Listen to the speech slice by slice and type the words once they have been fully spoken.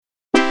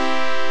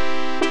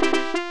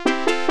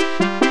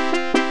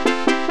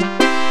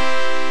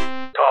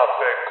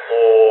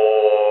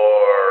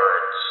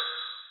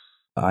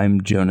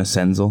I'm Jonah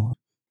Senzel.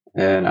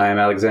 And I'm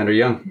Alexander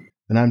Young.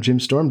 And I'm Jim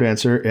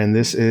Stormdancer, and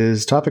this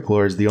is Topic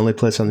Lords, the only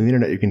place on the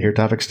internet you can hear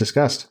topics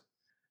discussed.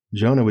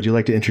 Jonah, would you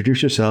like to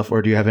introduce yourself,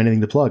 or do you have anything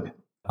to plug?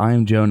 I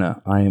am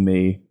Jonah. I am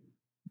a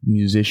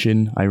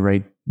musician. I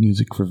write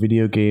music for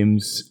video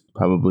games,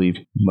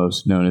 probably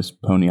most known as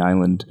Pony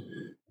Island,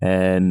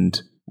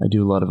 and I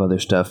do a lot of other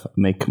stuff,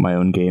 make my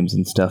own games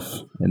and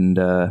stuff, and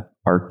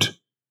art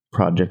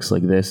projects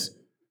like this.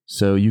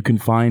 So you can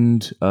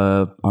find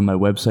on my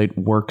website,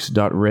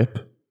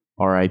 works.rip,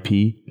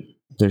 R-I-P.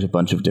 There's a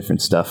bunch of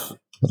different stuff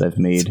that I've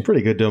made. It's a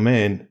pretty good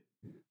domain.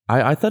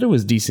 I thought it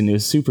was decent. It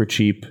was super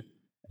cheap.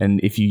 And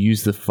if you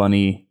use the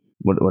funny,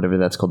 whatever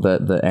that's called,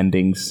 the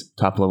endings,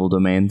 top-level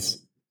domains,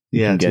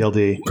 yeah,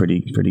 TLD.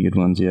 Pretty good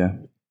ones, yeah.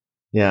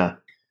 Yeah.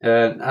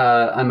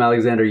 I'm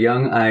Alexander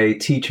Young. I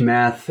teach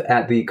math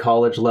at the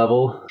college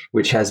level,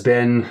 which has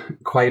been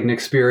quite an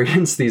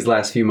experience these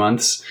last few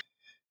months.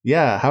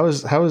 Yeah,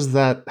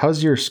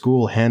 how's your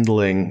school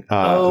handling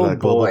the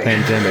global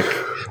pandemic?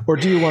 Or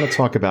do you want to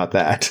talk about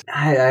that?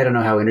 I don't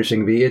know how interesting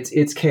it would be.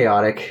 It's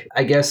chaotic.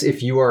 I guess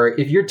if you're in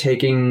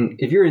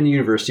the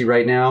university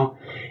right now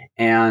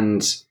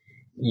and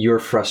you're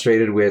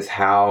frustrated with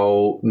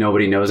how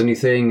nobody knows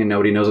anything and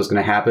nobody knows what's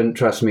going to happen,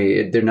 trust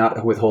me, they're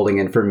not withholding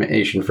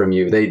information from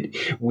you.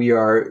 We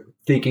are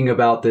thinking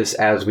about this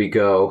as we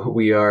go.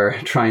 We are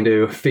trying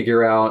to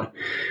figure out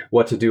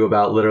what to do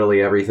about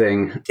literally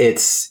everything.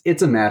 It's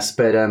a mess,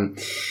 but I'm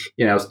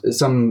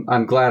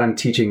glad I'm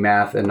teaching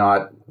math and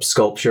not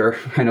sculpture.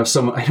 I know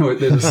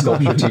there's a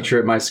sculpture teacher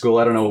at my school.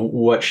 I don't know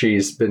what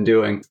she's been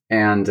doing.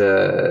 And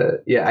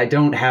I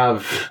don't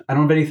have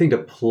anything to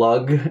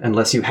plug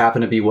unless you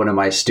happen to be one of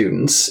my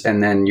students.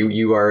 And then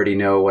you already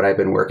know what I've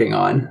been working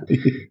on.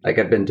 Like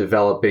I've been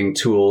developing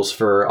tools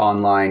for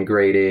online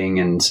grading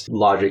and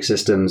logic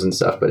systems and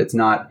stuff, but it's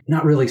not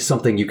really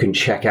something you can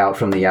check out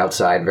from the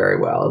outside very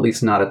well, at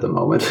least not at the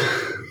moment.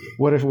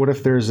 What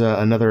if there's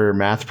another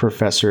math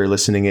professor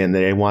listening in?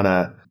 They want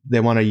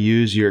to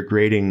use your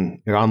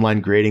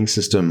online grading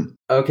system.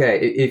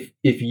 Okay,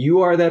 if you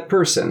are that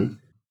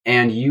person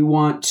and you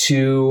want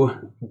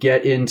to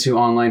get into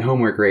online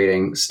homework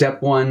grading,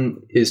 step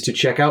 1 is to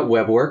check out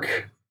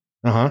WebWork.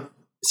 Uh-huh.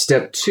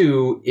 Step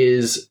 2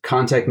 is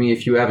contact me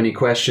if you have any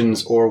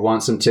questions or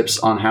want some tips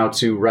on how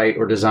to write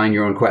or design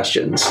your own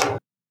questions.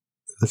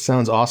 That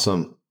sounds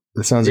awesome.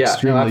 That sounds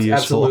extremely useful.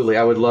 Absolutely.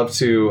 I would love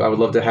to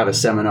have a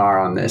seminar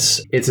on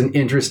this. It's an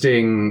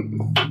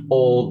interesting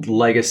old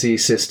legacy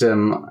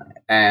system,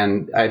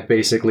 and I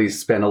basically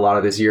spent a lot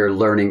of this year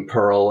learning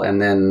Perl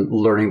and then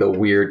learning the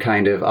weird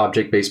kind of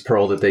object-based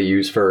Perl that they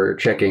use for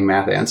checking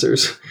math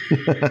answers.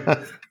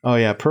 Oh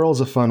yeah, Perl's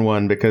a fun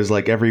one because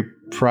like every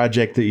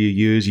project that you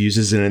use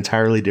uses an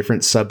entirely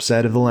different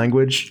subset of the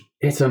language.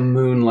 It's a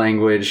moon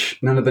language.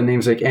 None of the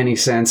names make any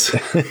sense.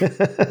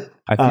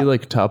 I feel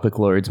like Topic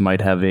Lords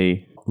might have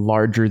a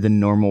larger than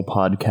normal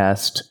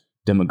podcast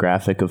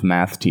demographic of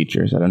math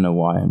teachers. I don't know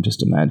why. I'm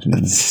just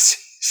imagining.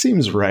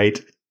 Seems right.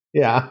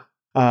 Yeah.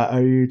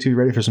 Are you two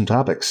ready for some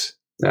topics?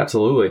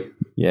 Absolutely.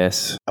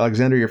 Yes.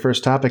 Alexander, your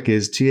first topic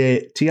is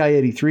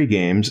TI-83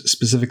 games,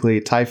 specifically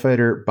TIE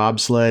Fighter,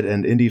 Bobsled,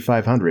 and Indy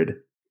 500.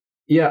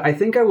 Yeah, I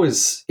think I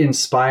was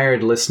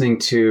inspired listening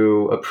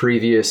to a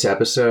previous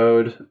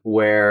episode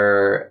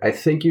where I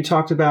think you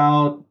talked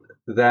about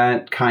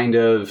that kind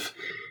of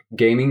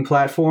gaming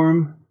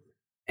platform.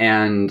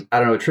 And I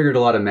don't know, it triggered a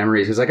lot of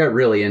memories because I got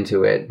really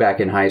into it back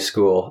in high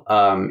school.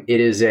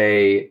 It is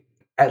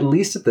at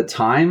least at the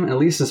time, at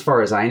least as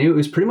far as I knew, it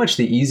was pretty much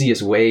the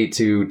easiest way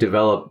to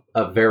develop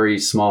a very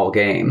small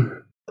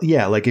game.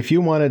 Yeah, like if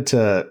you wanted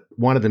to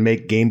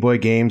make Game Boy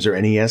games or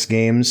NES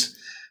games,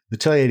 the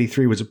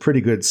TI-83 was a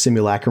pretty good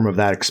simulacrum of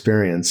that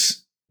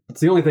experience.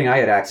 It's the only thing I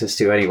had access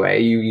to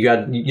anyway. You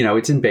got,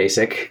 it's in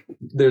BASIC.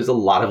 There's a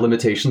lot of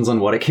limitations on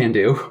what it can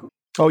do.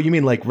 Oh, you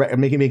mean like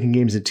making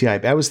games in TI?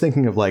 I was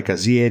thinking of like a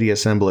Z80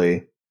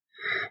 assembly.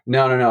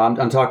 No.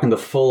 I'm talking the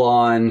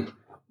full-on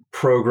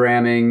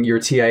programming your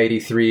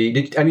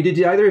TI-83.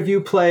 Did either of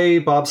you play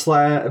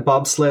Bobsled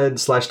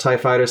 / TIE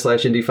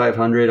Fighter / Indy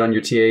 500 on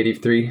your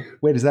TI-83?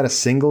 Wait, is that a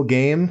single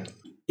game?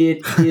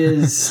 It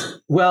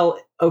is. Well,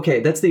 okay,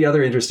 that's the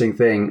other interesting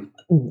thing.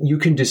 You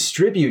can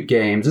distribute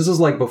games. This is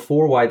like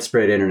before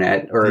widespread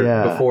internet or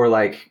before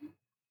like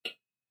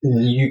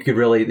you could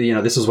really,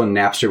 this is when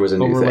Napster was a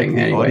new thing. Like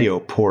the anyway. audio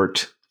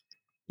port.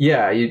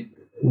 Yeah,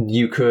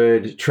 you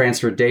could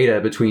transfer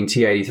data between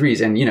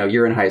TI-83s, and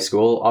you're in high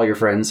school. All your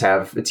friends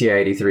have a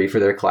TI-83 for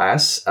their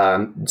class.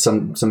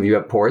 Some of you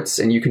have ports,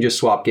 and you can just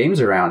swap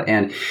games around,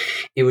 and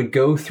it would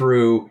go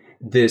through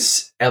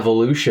this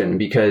evolution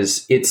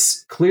because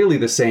it's clearly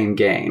the same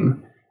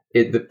game.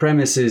 The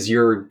premise is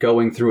you're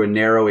going through a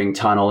narrowing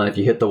tunnel, and if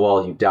you hit the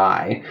wall, you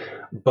die.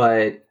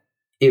 But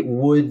it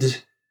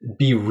would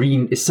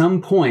be at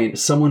some point,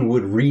 someone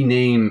would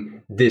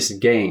rename this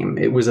game.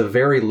 It was a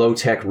very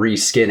low-tech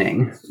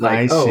reskinning.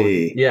 Like, I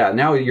see. Yeah,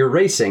 now you're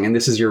racing, and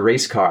this is your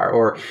race car.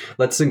 Or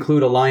let's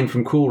include a line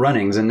from Cool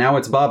Runnings, and now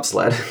it's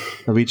bobsled.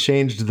 We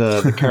changed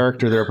the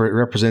character that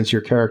represents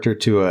your character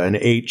to an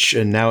H,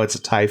 and now it's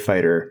a TIE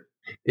Fighter.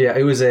 Yeah,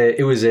 it was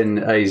in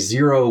a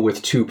 0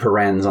 with 2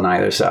 parens on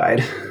either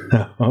side.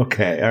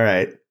 Okay, all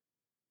right.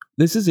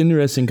 This is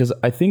interesting because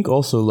I think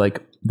also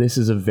like this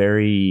is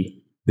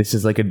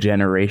like a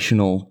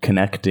generational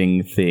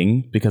connecting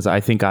thing, because I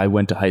think I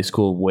went to high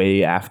school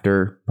way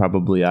after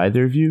probably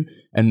either of you,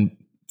 and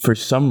for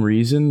some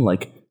reason,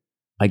 like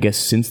I guess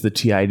since the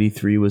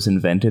TI-83 was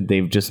invented,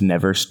 they've just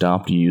never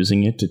stopped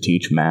using it to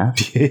teach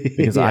math.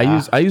 Because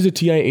Yeah. I use a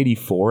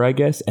TI-84, I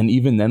guess, and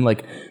even then,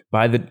 like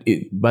by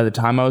the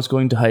time I was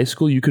going to high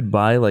school, you could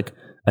buy like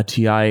a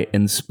TI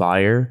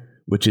Inspire,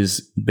 which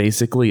is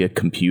basically a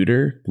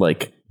computer.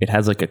 Like it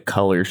has like a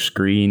color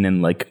screen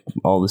and like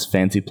all this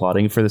fancy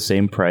plotting for the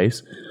same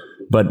price,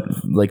 but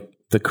like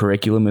the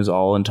curriculum is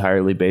all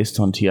entirely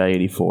based on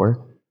TI-84.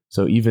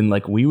 So even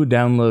like we would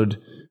download,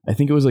 I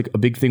think it was like a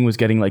big thing was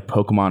getting like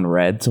Pokemon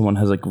Red. Someone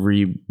has like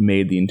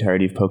remade the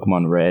entirety of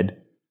Pokemon Red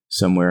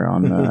somewhere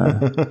on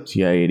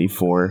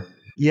TI-84.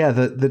 Yeah,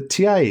 the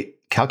TI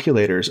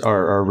calculators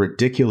are a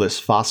ridiculous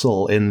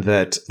fossil in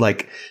that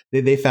like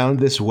they found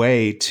this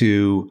way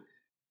to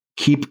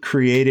keep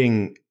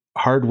creating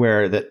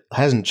hardware that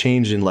hasn't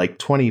changed in like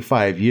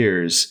 25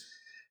 years,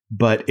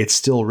 but it's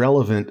still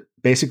relevant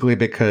basically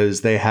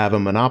because they have a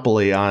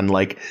monopoly on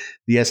like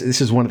this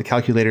is one of the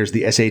calculators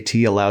the SAT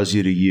allows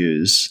you to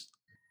use.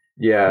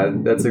 Yeah,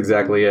 that's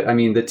exactly it. I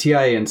mean, the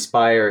TI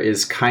Inspire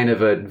is kind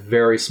of a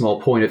very small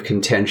point of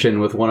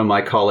contention with one of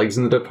my colleagues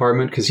in the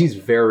department because he's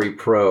very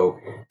pro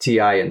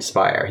TI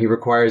Inspire. He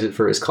requires it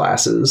for his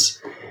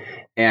classes,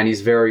 and he's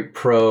very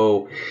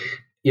pro,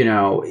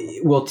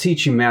 we'll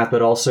teach you math,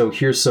 but also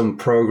here's some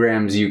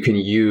programs you can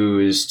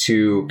use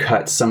to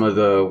cut some of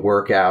the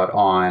work out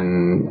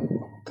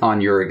on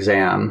your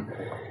exam.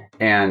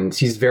 And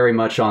he's very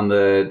much on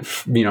the,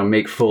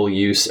 make full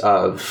use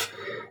of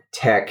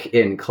tech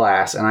in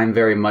class, and I'm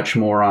very much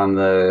more on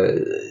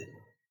the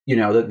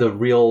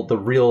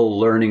real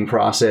learning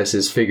process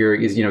is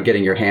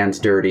getting your hands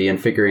dirty and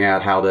figuring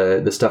out how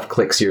the stuff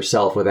clicks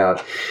yourself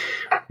without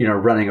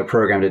running a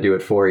program to do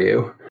it for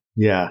you.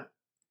 Yeah,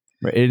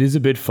 it is a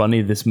bit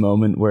funny, this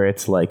moment where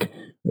it's like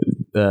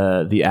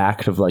the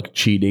act of like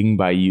cheating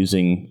by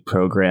using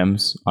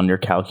programs on your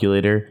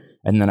calculator,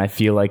 and then I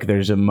feel like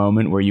there's a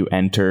moment where you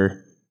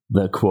enter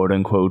the quote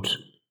unquote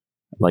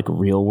like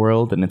real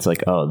world, and it's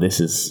like, oh,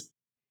 this is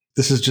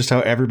just how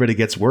everybody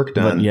gets work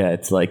done. But yeah,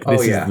 it's like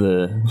this is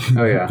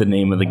the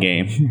name of the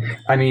game.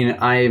 I mean,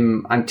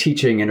 I'm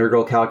teaching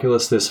integral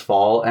calculus this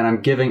fall, and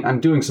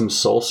I'm doing some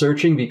soul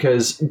searching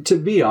because, to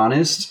be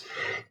honest,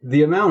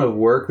 the amount of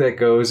work that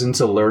goes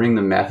into learning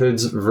the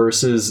methods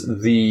versus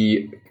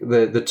the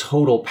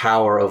total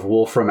power of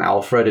Wolfram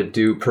Alpha to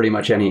do pretty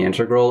much any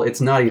integral,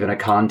 it's not even a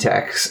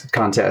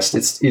contest.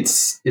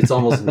 It's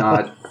almost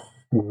not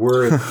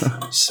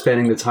worth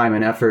spending the time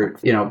and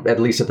effort, at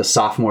least at the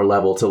sophomore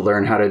level, to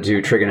learn how to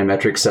do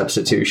trigonometric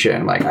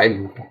substitution. Like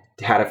I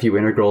had a few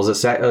integrals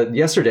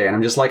yesterday, and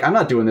I'm just like, I'm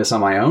not doing this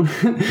on my own.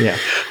 Yeah.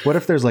 What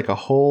if there's like a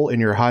hole in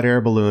your hot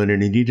air balloon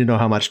and you need to know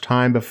how much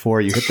time before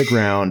you hit the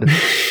ground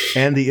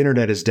and the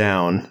internet is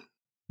down?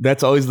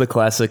 That's always the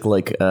classic,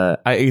 like,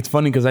 it's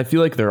funny because I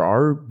feel like there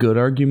are good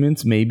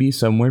arguments maybe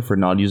somewhere for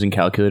not using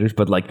calculators,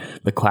 but like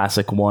the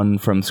classic one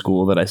from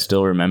school that I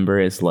still remember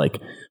is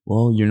like,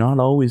 well, you're not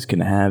always going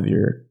to have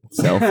your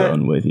cell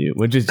phone with you,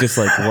 which is just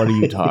like, what are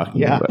you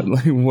talking about?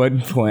 Like, what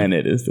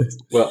planet is this?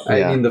 Well,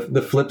 I mean,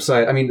 the flip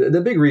side, I mean,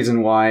 the big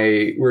reason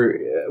why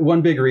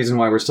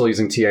we're still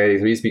using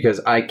TI-83 is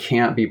because I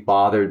can't be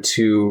bothered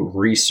to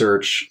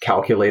research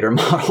calculator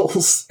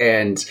models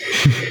and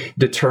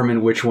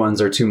determine which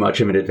ones are too much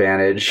of an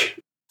advantage.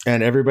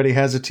 And everybody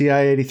has a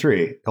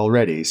TI-83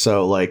 already,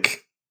 so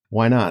like,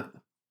 why not?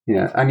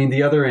 Yeah, I mean,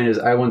 the other end is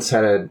I once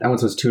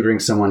was tutoring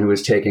someone who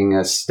was taking a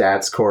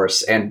stats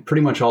course, and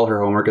pretty much all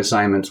her homework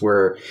assignments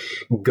were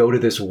go to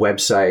this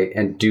website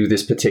and do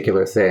this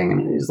particular thing.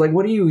 And it's like,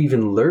 what are you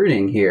even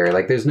learning here?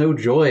 Like, there's no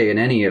joy in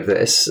any of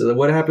this.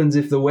 What happens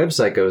if the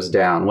website goes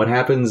down? What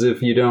happens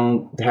if you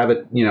don't have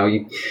it?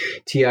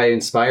 TI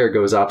Inspire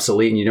goes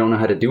obsolete and you don't know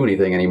how to do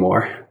anything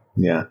anymore.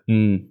 Yeah.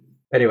 Mm.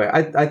 Anyway,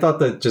 I thought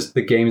that just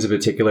the games in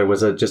particular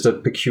was just a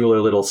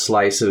peculiar little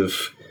slice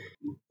of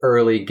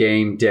early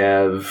game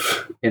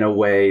dev in a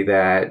way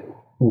that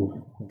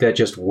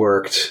just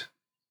worked.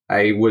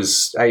 I've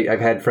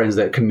had friends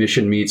that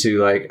commissioned me to,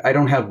 like, I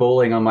don't have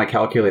bowling on my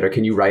calculator,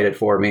 can you write it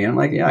for me? And I'm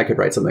like, yeah, I could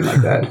write something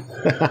like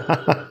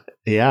that.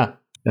 Yeah.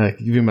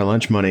 Give you my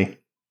lunch money.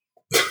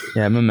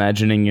 Yeah, I'm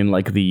imagining in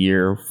like the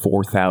year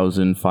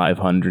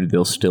 4500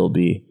 they'll still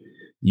be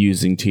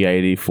using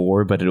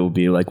TI-84, but it'll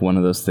be like one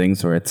of those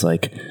things where it's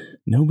like,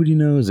 nobody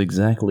knows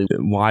exactly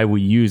why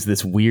we use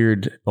this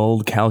weird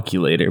old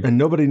calculator. And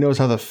nobody knows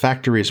how the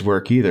factories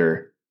work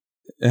either.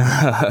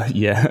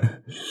 Yeah.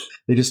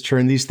 They just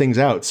churn these things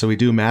out, so we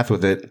do math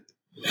with it.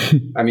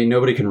 I mean,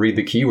 nobody can read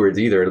the keywords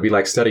either. It'll be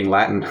like studying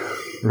Latin.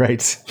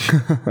 Right.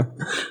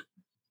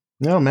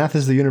 No, math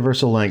is the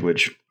universal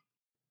language.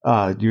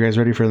 You guys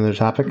ready for another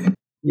topic?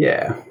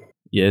 Yeah.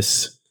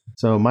 Yes.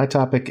 So my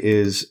topic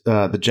is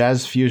the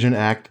Jazz Fusion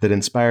Act that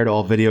inspired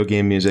all video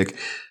game music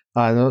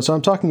So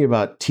I'm talking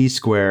about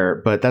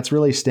T-Square, but that's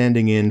really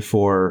standing in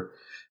for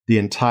the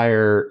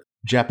entire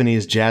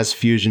Japanese jazz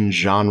fusion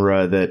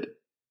genre that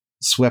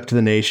swept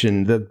the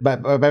nation, by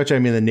which I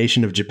mean the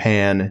nation of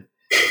Japan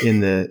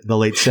in the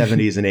late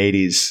 70s and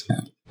 80s.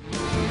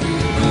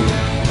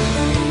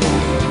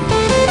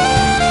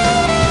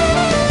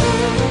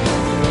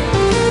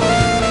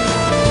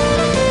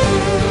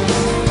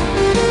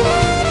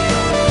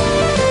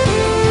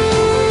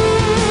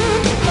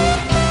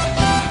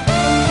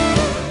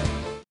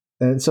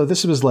 And so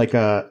this was like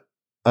a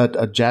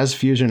jazz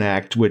fusion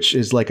act, which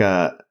is like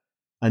a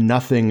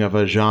nothing of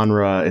a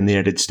genre in the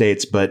United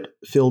States, but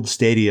filled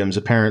stadiums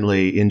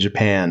apparently in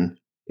Japan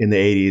in the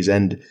 80s,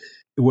 and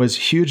was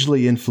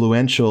hugely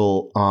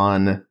influential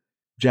on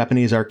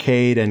Japanese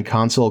arcade and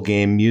console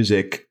game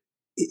music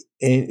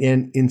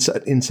in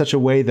such a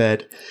way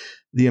that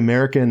the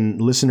American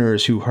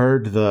listeners who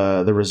heard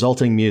the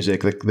resulting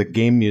music, the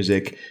game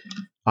music,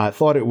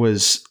 thought it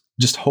was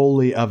just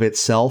wholly of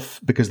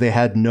itself because they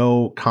had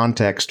no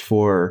context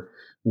for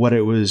what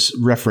it was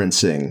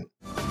referencing.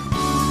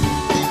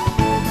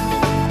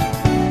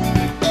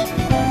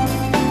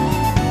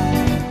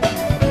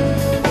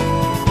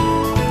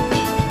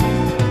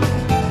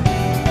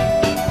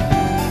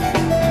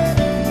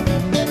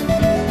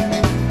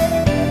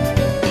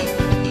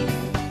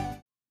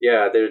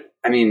 Yeah,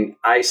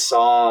 I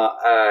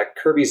saw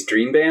Kirby's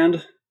Dream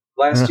Band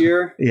last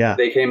year. Yeah,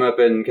 they came up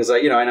and because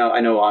I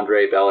know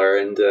Andre Beller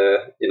and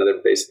they're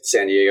based in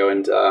San Diego,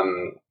 and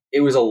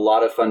it was a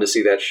lot of fun to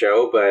see that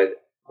show.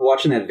 But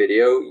watching that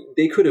video,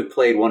 they could have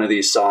played one of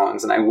these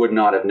songs, and I would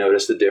not have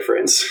noticed the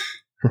difference.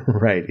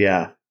 Right?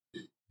 Yeah.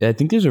 I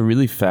think there's a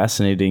really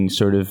fascinating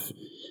sort of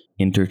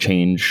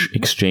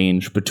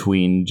exchange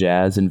between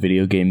jazz and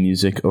video game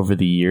music over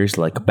the years,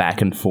 like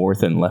back and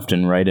forth and left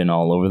and right and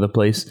all over the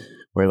place,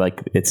 where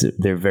like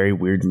they're very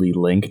weirdly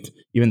linked.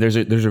 Even there's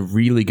a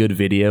really good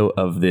video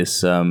of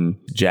this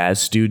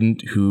jazz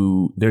student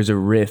who there's a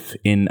riff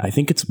in, I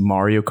think it's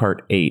Mario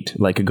Kart 8,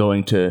 like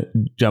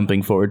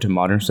jumping forward to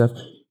modern stuff.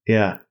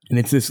 Yeah. And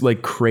it's this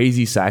like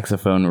crazy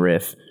saxophone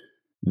riff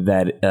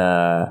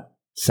that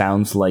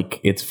sounds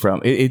like it's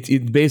from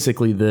it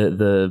basically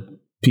the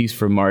piece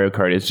from Mario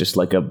Kart is just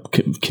like a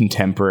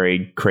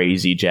contemporary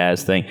crazy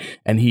jazz thing,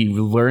 and he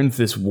learns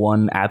this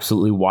one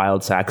absolutely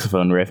wild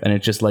saxophone riff, and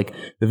it's just like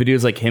the video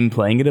is like him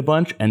playing it a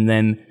bunch, and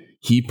then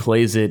he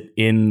plays it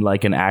in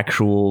like an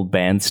actual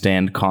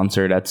bandstand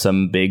concert at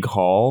some big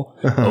hall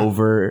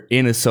over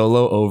in a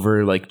solo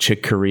over like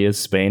Chick Corea,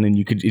 Spain, and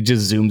it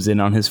just zooms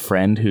in on his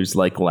friend who's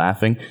like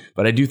laughing.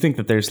 But I do think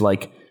that there's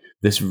like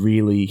this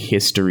really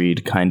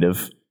historied kind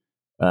of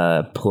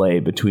play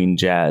between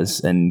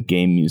jazz and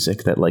game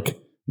music that like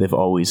they've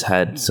always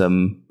had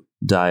some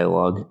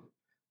dialogue.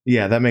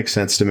 Yeah, that makes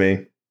sense to me.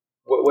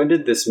 When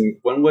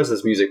was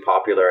this music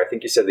popular? I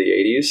think you said the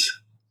 80s.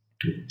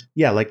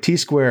 Yeah, like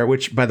T-Square,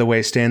 which by the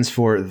way stands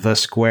for The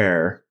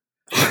Square,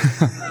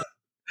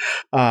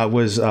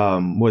 was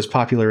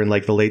popular in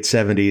like the late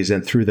 70s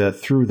and through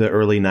the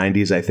early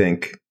 90s, I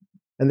think.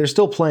 And they're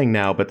still playing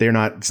now, but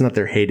it's not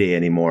their heyday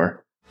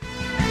anymore.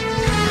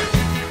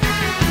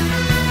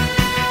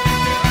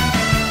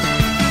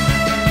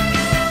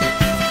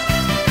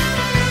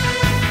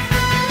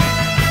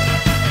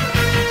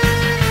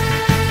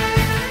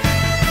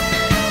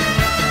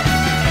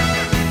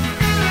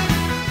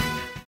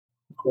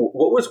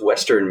 What was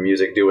Western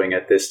music doing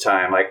at this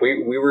time? Like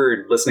we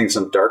were listening to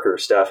some darker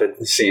stuff,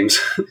 it seems.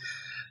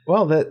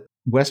 Well, that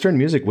Western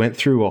music went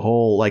through a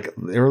whole like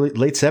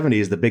late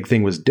 70s. The big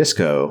thing was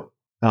disco,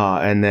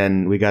 and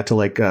then we got to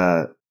like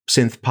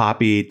synth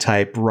poppy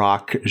type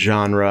rock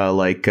genre.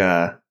 Like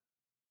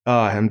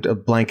I'm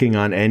blanking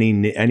on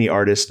any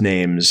artist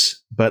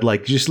names, but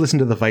like just listen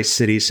to the Vice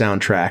City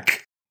soundtrack.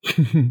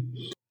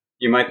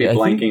 You might be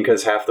blanking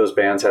because half those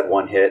bands had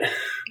one hit.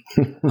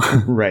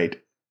 Right.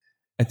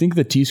 I think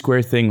the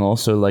T-Square thing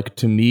also, like,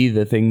 to me,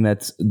 the thing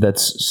that's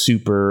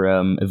super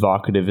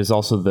evocative is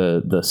also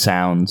the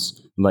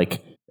sounds.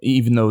 Like,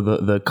 even though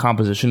the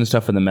composition and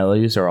stuff and the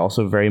melodies are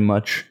also very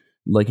much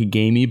like a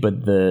gamey,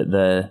 but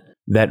that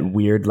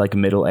weird like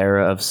middle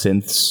era of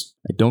synths,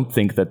 I don't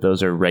think that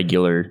those are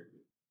regular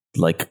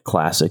like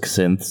classic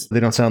synths. They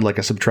don't sound like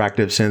a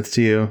subtractive synth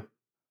to you?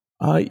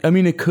 I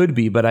mean, it could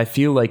be, but I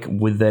feel like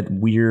with that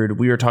weird,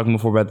 we were talking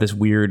before about this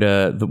weird,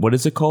 what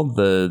is it called?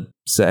 The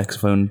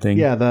saxophone thing?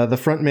 Yeah, the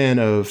front man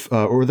of,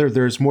 or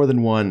there's more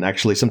than one,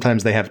 actually.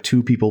 Sometimes they have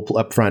two people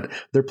up front.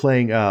 They're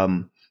playing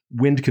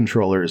wind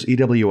controllers,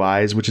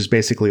 EWIs, which is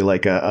basically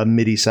like a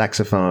MIDI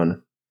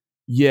saxophone.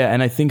 Yeah,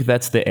 and I think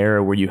that's the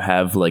era where you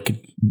have like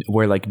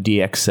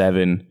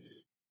DX7.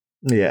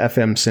 Yeah,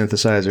 FM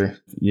synthesizer.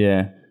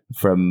 Yeah,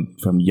 from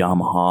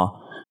Yamaha.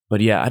 But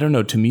yeah, I don't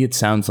know. To me, it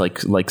sounds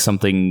like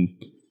something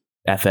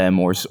FM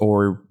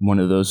or one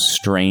of those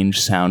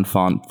strange sound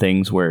font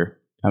things where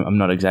I'm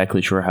not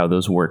exactly sure how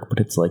those work,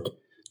 but it's like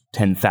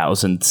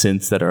 10,000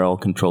 synths that are all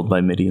controlled by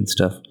MIDI and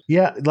stuff.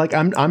 Yeah, like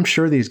I'm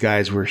sure these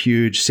guys were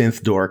huge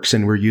synth dorks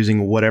and were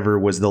using whatever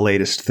was the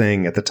latest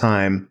thing at the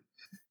time.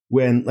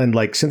 And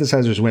like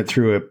synthesizers went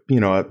through a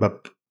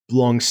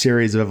long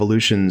series of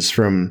evolutions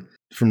from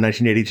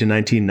 1980 to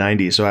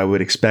 1990. So I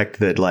would expect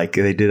that like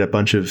they did a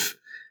bunch of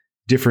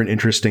different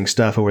interesting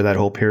stuff over that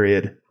whole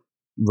period.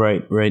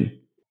 Right.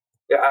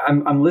 Yeah,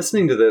 I'm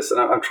listening to this and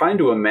I'm trying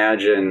to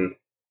imagine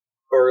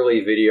early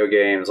video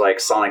games like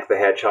Sonic the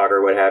Hedgehog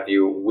or what have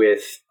you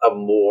with a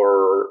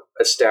more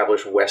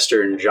established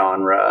Western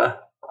genre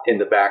in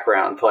the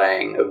background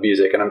playing of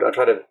music, and I'm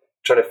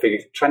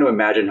trying to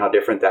imagine how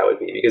different that would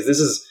be, because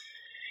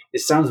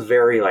it sounds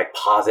very like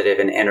positive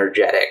and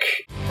energetic.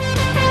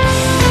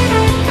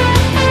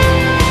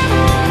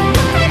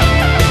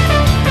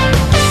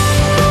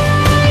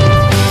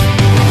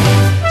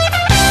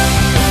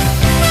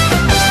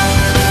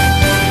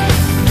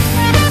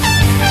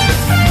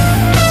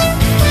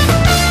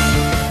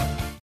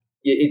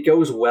 It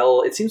goes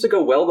well. It seems to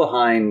go well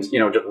behind,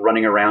 just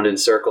running around in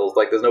circles.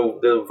 Like there's no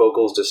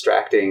vocals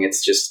distracting.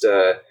 It's just,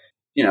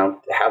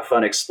 have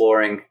fun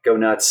exploring, go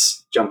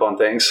nuts, jump on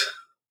things.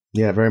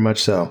 Yeah, very much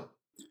so.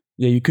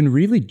 Yeah, you can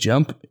really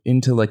jump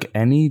into like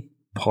any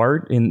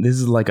part. And this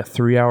is like a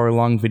 3-hour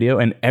long video,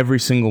 and every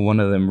single one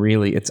of them,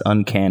 really, it's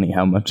uncanny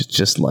how much it's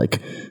just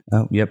like,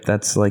 oh, yep,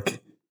 that's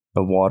like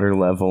a water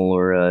level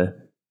or a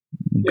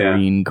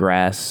green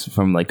grass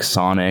from like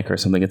Sonic or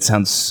something. It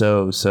sounds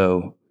so.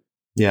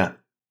 Yeah.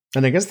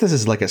 And I guess this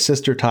is like a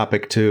sister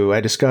topic to, I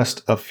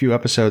discussed a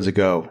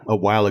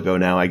while ago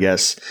now, I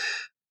guess,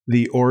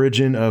 the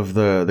origin of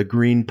the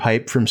green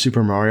pipe from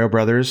Super Mario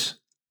Brothers.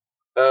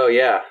 Oh,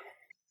 yeah.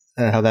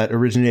 How that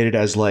originated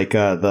as like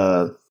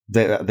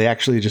they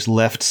actually just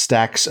left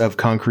stacks of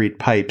concrete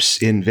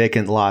pipes in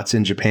vacant lots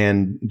in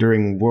Japan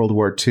during World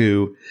War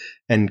II,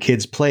 and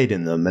kids played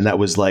in them. And that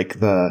was like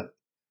the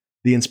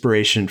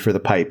inspiration for the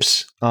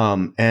pipes.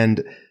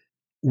 And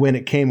when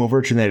it came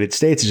over to the United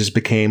States, it just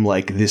became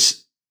like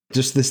this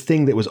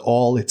thing that was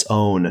all its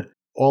own.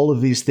 All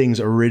of these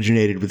things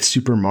originated with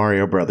Super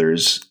Mario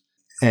Brothers,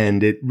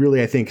 and it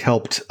really, I think,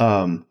 helped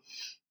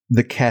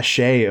the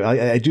cachet.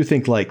 I do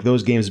think like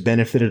those games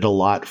benefited a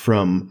lot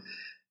from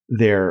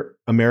their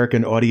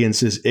American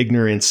audience's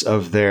ignorance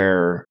of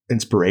their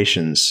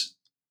inspirations.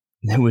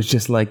 It was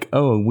just like,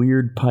 oh, a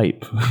weird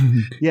pipe.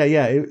 Yeah.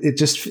 It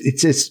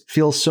just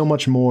feels so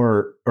much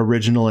more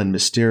original and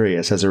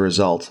mysterious as a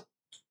result.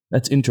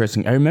 That's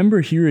interesting. I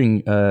remember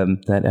hearing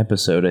that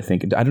episode, I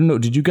think. I don't know.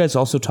 Did you guys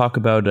also talk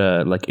about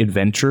like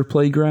adventure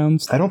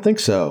playgrounds? I don't think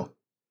so.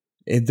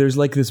 There's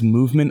like this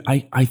movement.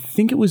 I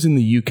think it was in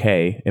the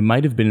UK. It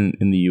might have been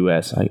in the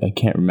US. I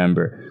can't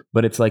remember.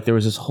 But it's like there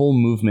was this whole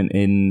movement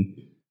in,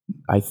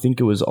 I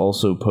think it was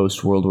also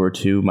post-World War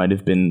II. Might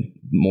have been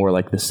more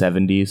like the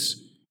 70s,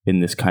 in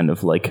this kind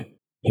of like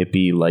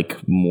hippie, like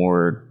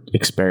more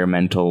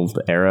experimental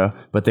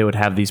era. But they would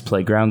have these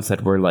playgrounds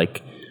that were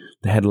like,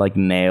 they had like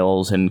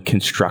nails and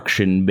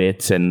construction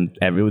bits and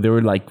they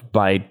were like,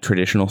 by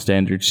traditional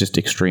standards, just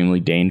extremely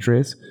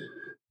dangerous.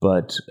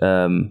 But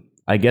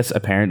I guess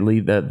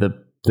apparently the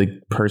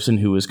person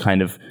who was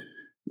kind of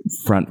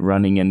front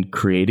running and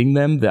creating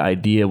them, the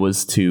idea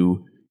was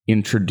to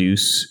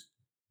introduce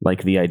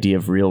like the idea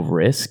of real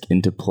risk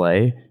into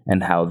play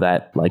and how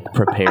that like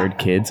prepared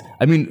kids.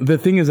 I mean, the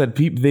thing is that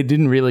they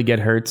didn't really get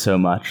hurt so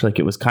much. Like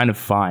it was kind of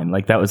fine.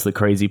 Like that was the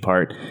crazy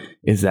part,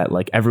 is that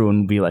like everyone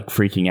would be like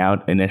freaking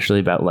out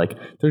initially about like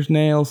there's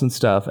nails and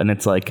stuff, and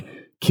it's like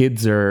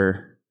kids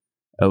are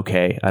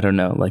okay. I don't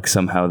know. Like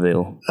somehow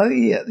they'll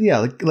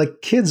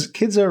like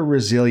kids are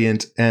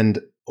resilient, and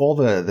all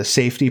the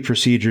safety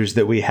procedures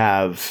that we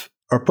have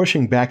are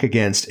pushing back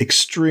against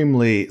against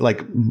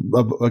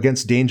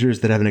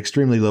dangers that have an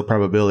extremely low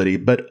probability.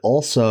 But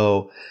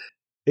also,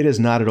 it is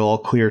not at all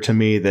clear to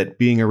me that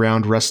being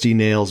around rusty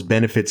nails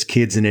benefits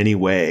kids in any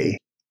way.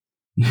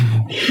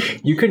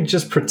 You can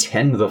just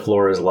pretend the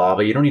floor is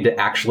lava. You don't need to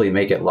actually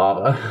make it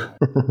lava.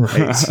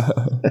 Right.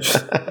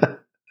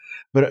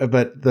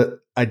 But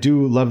I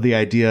do love the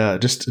idea,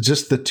 just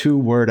the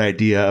 2-word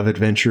idea of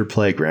adventure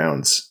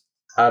playgrounds.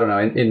 I don't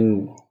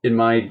know. In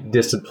my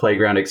distant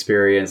playground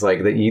experience,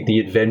 like the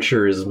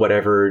adventure is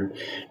whatever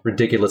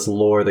ridiculous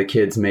lore the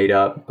kids made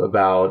up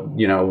about,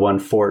 one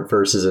fort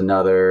versus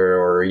another,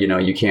 or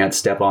you can't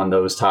step on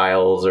those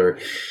tiles, or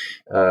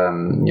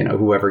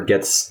whoever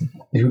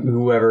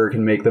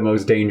can make the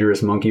most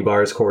dangerous monkey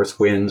bars course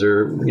wins,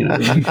 or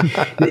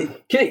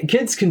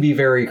kids can be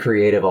very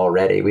creative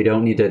already. We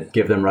don't need to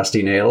give them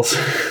rusty nails.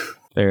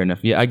 Fair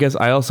enough. Yeah, I guess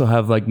I also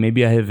have like,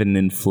 maybe I have an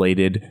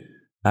inflated.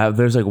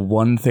 There's like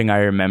one thing I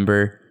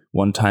remember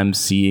one time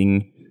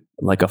seeing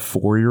like a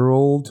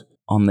 4-year-old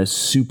on this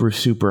super,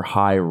 super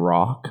high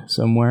rock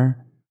somewhere.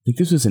 I think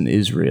this was in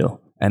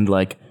Israel. And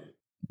like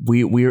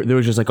there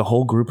was just like a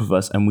whole group of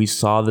us, and we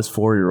saw this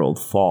 4-year-old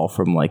fall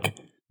from like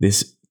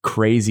this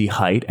crazy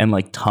height and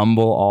like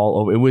tumble all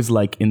over. It was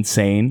like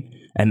insane.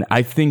 And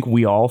I think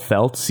we all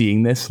felt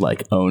seeing this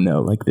like, oh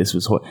no, like this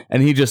was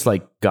and he just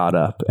like got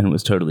up and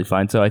was totally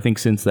fine. So I think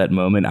since that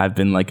moment, I've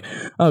been like,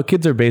 oh,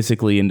 kids are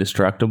basically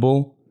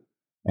indestructible,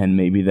 and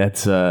maybe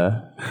that's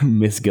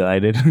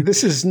misguided.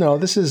 This is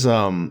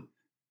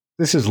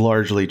This is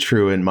largely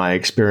true in my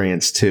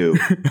experience too.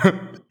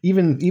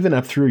 even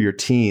up through your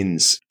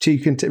teens, you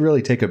can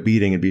really take a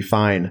beating and be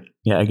fine.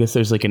 Yeah, I guess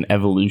there's like an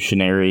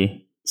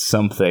evolutionary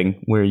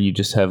something where you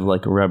just have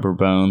like rubber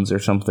bones or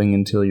something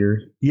until you're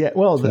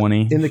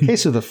 20. In the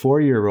case of the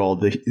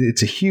 4-year-old,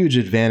 it's a huge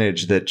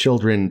advantage that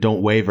children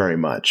don't weigh very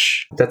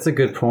much. That's a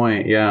good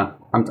point. Yeah,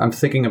 I'm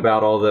thinking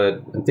about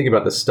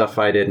the stuff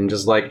I did, and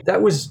just like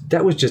that was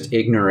just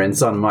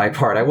ignorance on my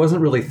part. I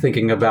wasn't really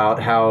thinking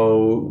about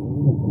how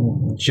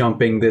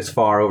jumping this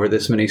far over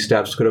this many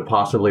steps could have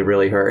possibly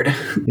really hurt.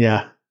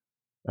 Yeah.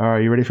 All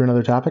right, you ready for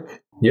another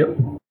topic? Yep.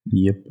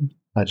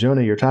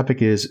 Jonah, your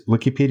topic is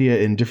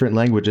Wikipedia in different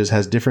languages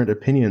has different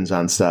opinions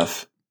on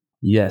stuff.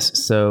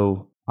 Yes.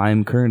 So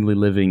I'm currently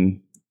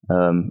living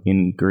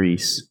in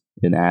Greece,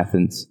 in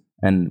Athens.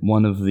 And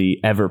one of the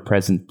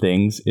ever-present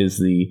things is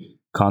the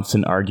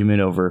constant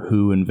argument over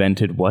who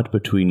invented what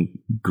between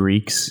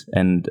Greeks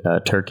and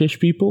Turkish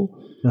people.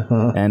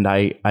 Uh-huh. And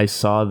I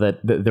saw that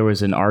there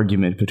was an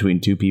argument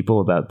between two people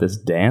about this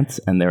dance,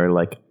 and they were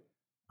like,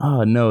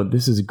 oh, no,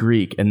 this is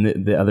Greek. And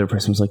the other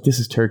person was like, this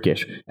is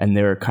Turkish. And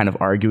they were kind of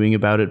arguing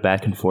about it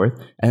back and forth.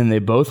 And they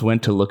both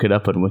went to look it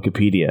up on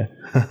Wikipedia.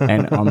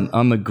 And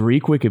on the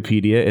Greek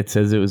Wikipedia, it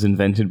says it was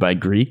invented by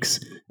Greeks.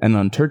 And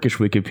on Turkish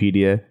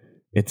Wikipedia,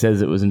 it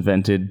says it was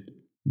invented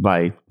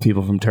by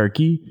people from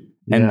Turkey.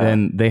 Yeah. And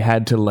then they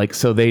had to the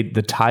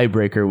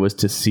tiebreaker was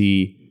to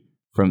see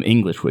from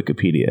English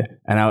Wikipedia.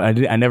 And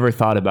I never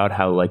thought about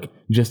how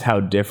just how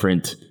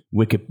different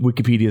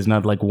Wikipedia is.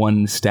 Not like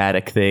one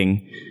static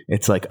thing.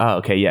 It's like, oh,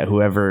 okay, yeah,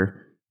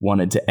 whoever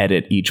wanted to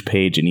edit each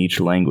page in each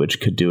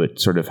language could do it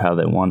sort of how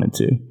they wanted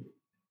to.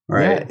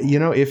 Right.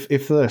 Yeah,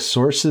 if the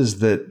sources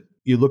that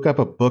you look up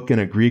a book in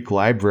a Greek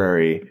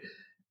library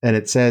and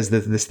it says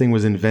that this thing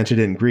was invented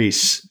in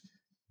Greece,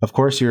 of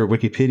course your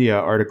Wikipedia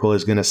article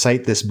is going to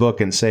cite this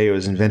book and say it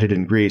was invented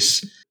in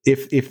Greece.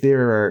 If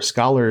there are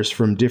scholars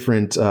from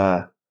different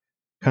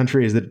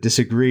countries that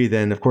disagree,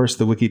 then of course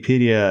the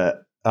Wikipedia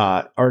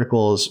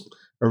articles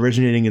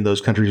originating in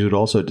those countries would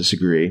also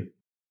disagree.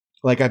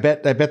 Like I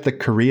bet the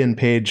Korean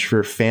page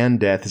for fan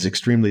death is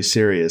extremely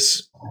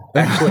serious.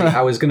 Actually,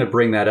 I was going to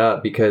bring that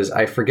up because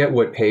I forget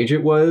what page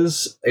it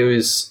was. It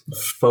was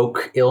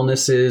folk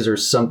illnesses or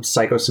some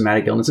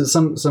psychosomatic illnesses,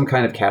 some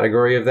kind of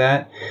category of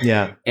that.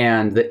 Yeah.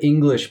 And the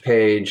English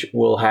page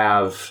will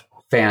have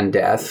fan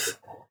death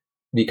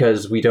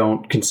because we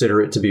don't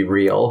consider it to be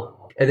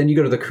real. And then you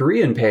go to the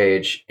Korean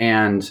page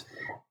and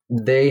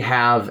they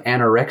have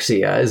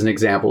anorexia as an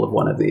example of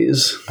one of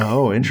these.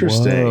 Oh,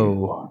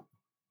 interesting. Whoa.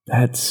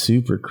 That's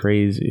super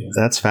crazy.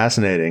 That's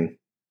fascinating.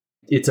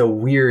 It's a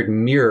weird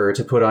mirror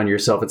to put on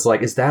yourself. It's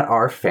like, is that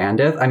our fan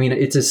death? I mean,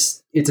 it's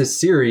a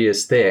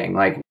serious thing.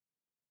 Like,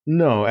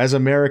 no, as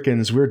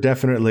Americans, we're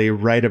definitely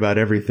right about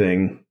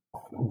everything.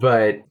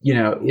 But,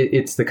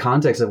 it's the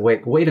context of,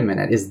 wait a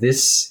minute. Is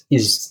this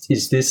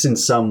in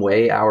some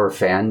way our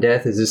fan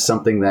death? Is this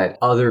something that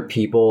other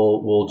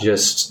people will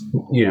just,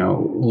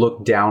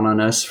 look down on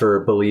us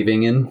for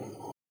believing in?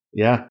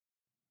 Yeah.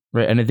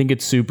 Right. And I think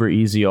it's super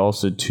easy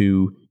also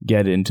to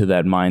get into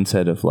that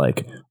mindset of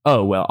like,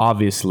 oh, well,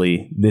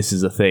 obviously this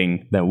is a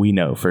thing that we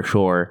know for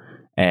sure.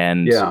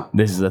 And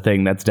this is a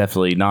thing that's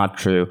definitely not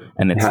true.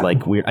 And it's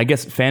like weird. I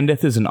guess fan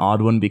death is an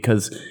odd one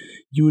because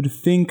you would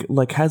think,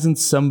 like, hasn't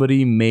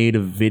somebody made a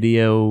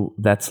video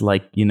that's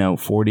like,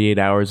 48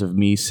 hours of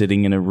me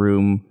sitting in a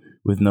room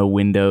with no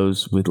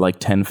windows with like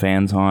 10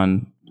 fans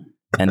on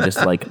and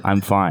just like,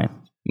 I'm fine.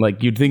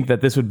 Like, you'd think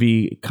that this would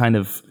be kind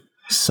of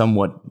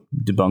somewhat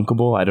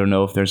debunkable. I don't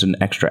know if there's an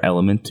extra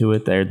element to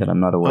it there that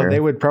I'm not aware of. They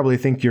would probably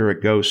think you're a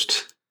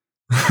ghost.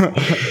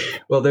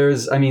 Well,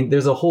 there's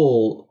a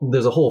whole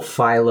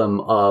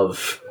phylum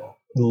of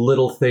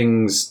little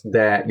things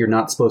that you're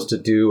not supposed to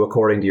do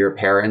according to your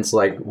parents,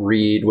 like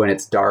read when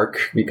it's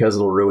dark because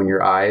it'll ruin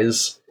your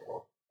eyes.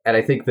 And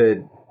I think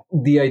that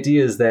the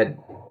idea is that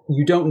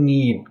you don't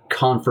need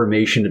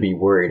confirmation to be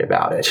worried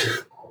about it.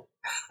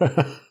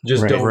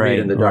 Just don't read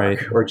in the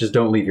dark, or just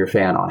don't leave your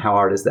fan on. How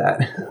hard is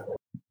that?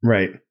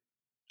 Right.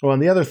 Well,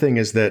 and the other thing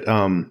is that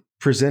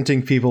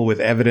presenting people with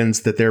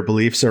evidence that their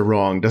beliefs are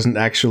wrong doesn't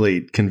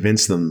actually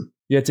convince them.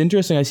 Yeah, it's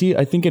interesting.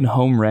 I think in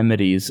home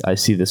remedies, I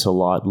see this a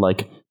lot,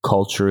 like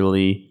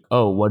culturally,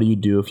 oh, what do you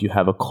do if you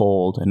have a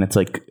cold? And it's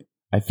like,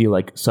 I feel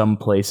like some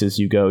places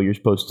you go, you're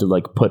supposed to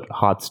like put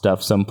hot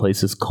stuff, some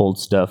places cold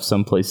stuff,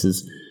 some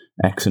places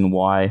X and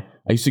Y.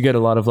 I used to get a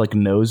lot of like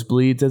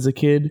nosebleeds as a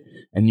kid,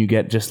 and you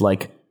get just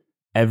like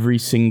every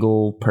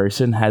single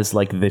person has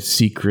like the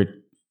secret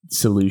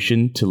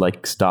solution to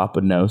like stop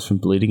a nose from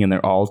bleeding, and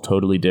they're all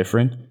totally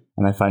different.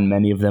 And I find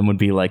many of them would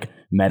be like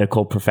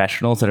medical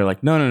professionals that are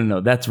like,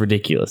 no, that's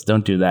ridiculous.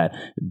 Don't do that.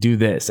 Do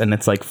this. And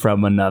it's like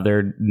from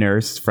another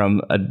nurse,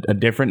 from a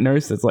different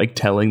nurse that's like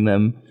telling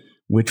them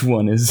which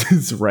one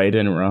is right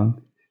and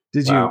wrong.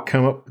 Did you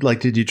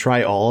did you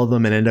try all of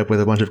them and end up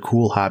with a bunch of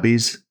cool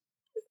hobbies?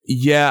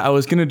 Yeah, I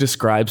was going to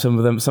describe some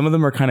of them. Some of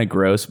them are kind of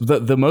gross.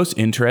 The most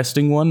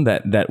interesting one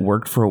that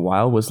worked for a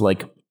while was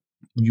like,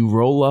 you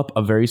roll up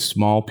a very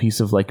small piece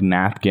of like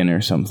napkin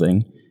or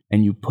something,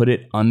 and you put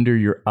it under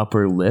your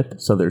upper lip,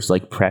 so there's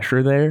like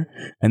pressure there,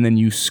 and then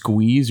you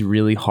squeeze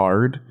really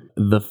hard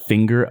the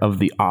finger of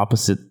the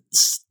opposite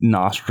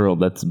nostril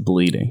that's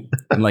bleeding.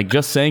 And like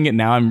just saying it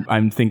now,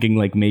 I'm thinking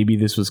like maybe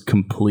this was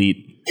complete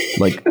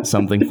like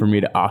something for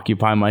me to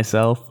occupy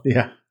myself.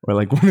 Yeah. Or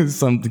like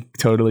something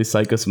totally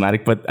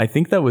psychosomatic. But I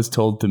think that was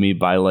told to me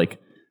by like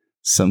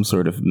some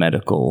sort of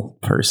medical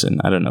person.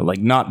 I don't know, like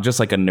not just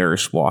like a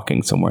nurse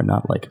walking somewhere,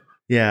 not like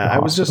I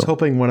was just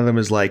hoping one of them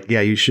is like,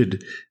 yeah, you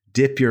should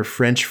dip your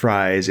French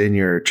fries in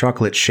your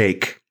chocolate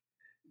shake.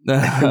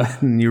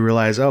 And you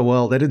realize, oh,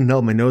 well, that didn't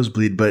help my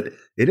nosebleed, but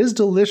it is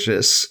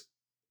delicious.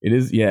 It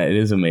is. Yeah, it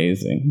is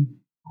amazing.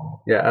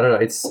 Yeah, I don't know.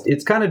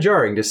 It's kind of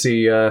jarring to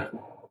see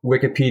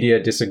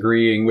Wikipedia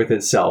disagreeing with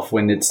itself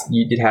when it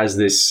has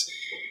this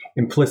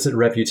implicit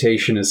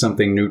reputation as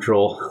something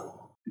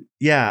neutral.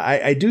 Yeah,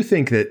 I do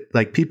think that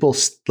like people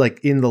like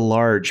in the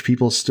large,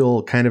 people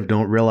still kind of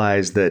don't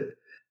realize that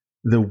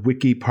the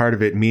wiki part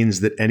of it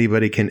means that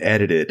anybody can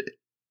edit it.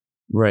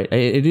 Right.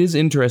 It is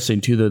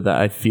interesting too, though,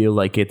 that I feel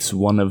like it's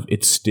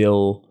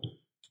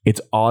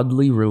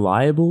oddly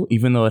reliable,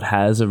 even though it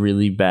has a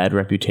really bad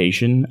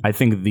reputation. I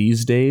think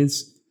these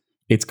days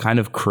it's kind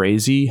of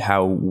crazy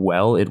how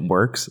well it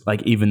works.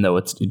 Like, even though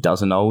it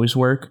doesn't always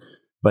work,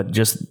 but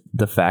just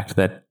the fact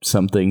that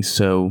something's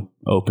so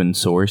open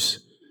source,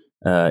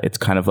 it's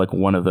kind of like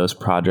one of those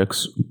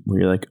projects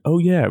where you're like, oh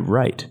yeah,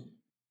 right.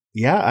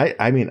 Yeah.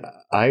 I mean,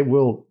 I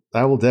will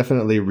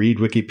definitely read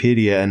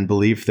Wikipedia and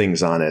believe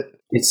things on it.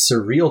 It's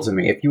surreal to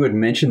me. If you had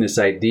mentioned this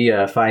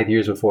idea 5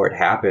 years before it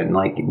happened,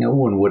 like no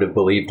one would have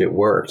believed it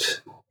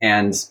worked.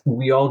 And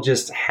we all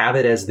just have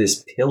it as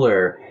this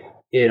pillar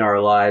in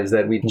our lives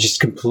that we just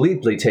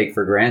completely take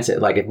for granted.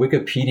 Like if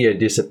Wikipedia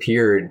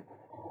disappeared,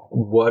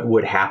 what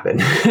would happen?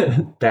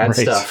 Bad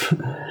stuff.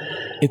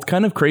 It's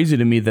kind of crazy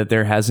to me that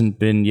there hasn't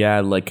been,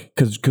 like,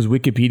 because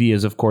Wikipedia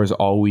is, of course,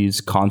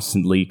 always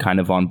constantly kind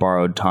of on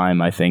borrowed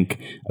time, I think,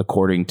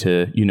 according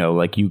to,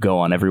 like you go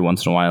on every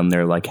once in a while and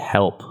they're like,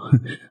 help,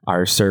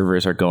 our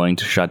servers are going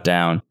to shut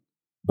down.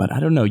 But I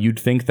don't know, you'd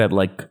think that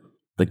like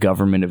the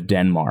government of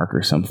Denmark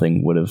or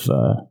something would have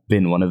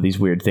been one of these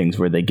weird things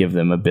where they give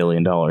them $1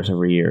 billion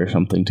every year or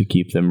something to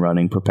keep them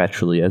running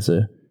perpetually as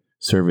a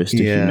service to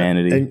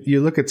humanity. And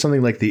you look at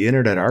something like the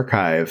Internet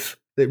Archive,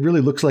 it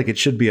really looks like it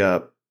should be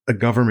a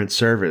government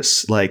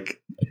service,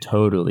 like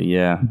totally,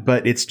 yeah.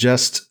 But it's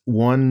just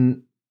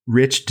one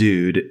rich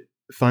dude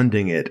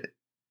funding it,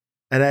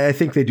 and I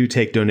think they do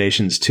take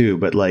donations too.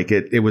 But like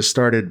it was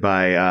started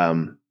by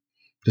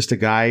just a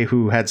guy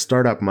who had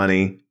startup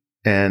money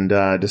and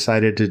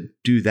decided to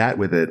do that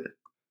with it.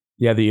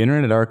 Yeah, the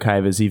Internet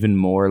Archive is even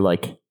more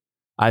like,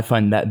 I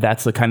find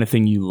that's the kind of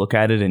thing you look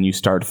at it and you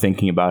start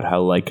thinking about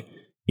how like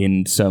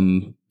in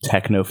some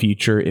techno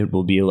future it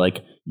will be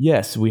like,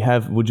 yes,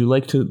 would you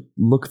like to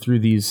look through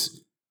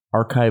these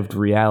archived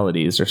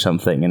realities or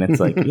something? And it's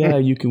like, yeah,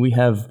 we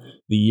have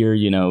the year,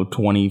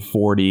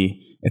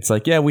 2040. It's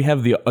like, yeah, we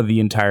have the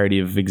entirety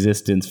of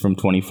existence from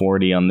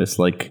 2040 on this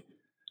like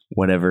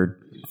whatever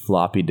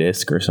floppy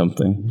disk or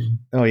something.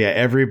 Oh yeah,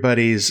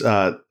 everybody's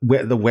the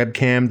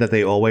webcam that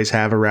they always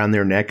have around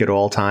their neck at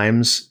all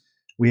times.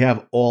 We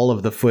have all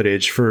of the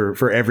footage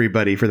for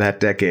everybody for that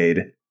decade.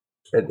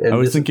 And I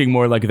was thinking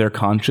more like their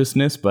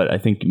consciousness, but I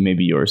think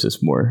maybe yours is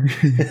more.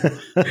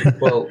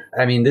 Well,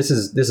 I mean, this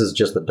is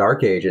just the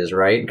Dark Ages,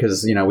 right?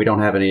 Because we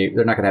don't have any.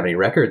 They're not going to have any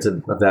records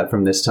of that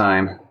from this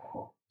time.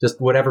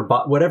 Just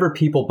whatever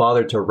people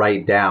bothered to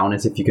write down,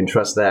 as if you can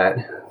trust that.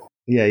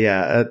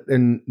 Yeah.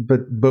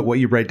 But what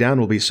you write down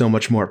will be so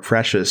much more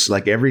precious.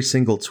 Like every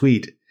single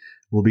tweet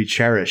will be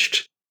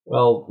cherished.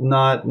 Well,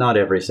 not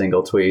every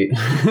single tweet.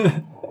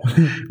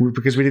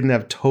 Because we didn't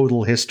have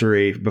total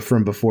history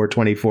from before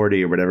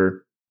 2040 or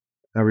whatever.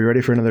 Are we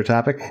ready for another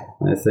topic?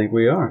 I think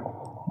we are.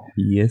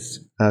 Yes.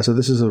 So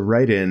this is a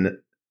write-in.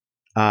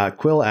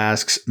 Quill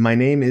asks, my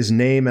name is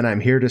Name, and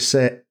I'm here to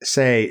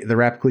say the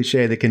rap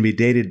cliche that can be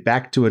dated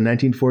back to a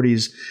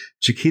 1940s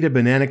Chiquita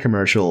Banana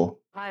commercial.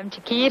 I'm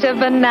Chiquita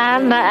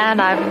Banana,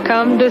 and I've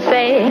come to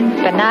say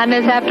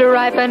bananas have to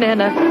ripen in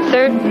a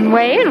certain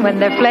way, and when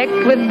they're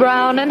flecked with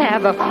brown and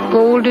have a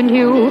golden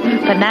hue,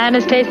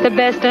 bananas taste the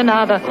best and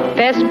are the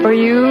best for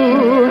you.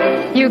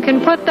 You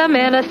can put them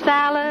in a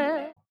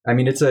salad. I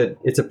mean, it's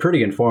a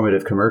pretty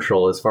informative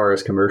commercial as far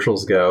as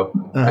commercials go.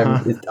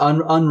 It's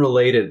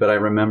unrelated, but I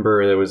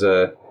remember there was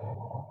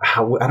I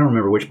don't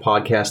remember which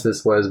podcast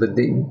this was, but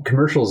the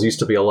commercials used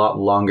to be a lot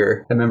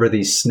longer. I remember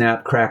the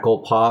Snap,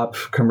 Crackle, Pop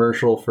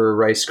commercial for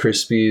Rice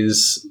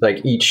Krispies.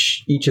 Like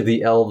each of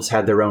the elves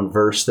had their own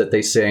verse that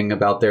they sing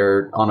about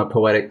their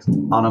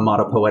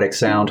onomatopoetic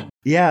sound.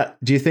 Yeah.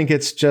 Do you think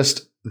it's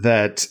just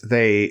that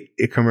a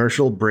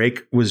commercial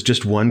break was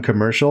just one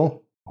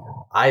commercial?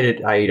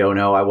 I don't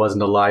know. I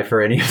wasn't alive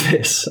for any of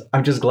this.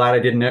 I'm just glad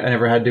I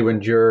never had to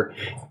endure,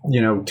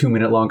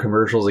 2-minute long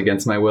commercials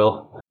against my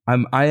will.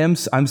 I'm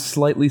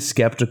slightly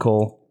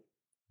skeptical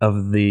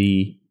of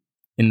the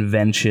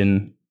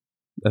invention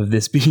of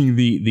this being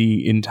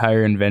the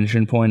entire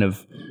invention point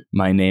of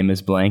my name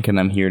is blank and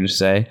I'm here to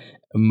say,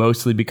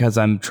 mostly because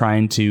I'm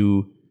trying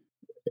to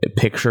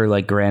picture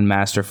like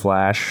Grandmaster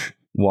Flash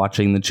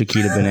watching the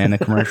Chiquita Banana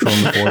commercial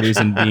in the 40s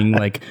and being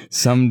like,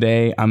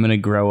 someday I'm going to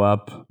grow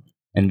up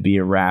and be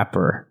a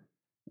rapper.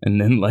 And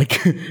then,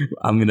 like,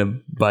 I'm going to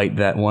bite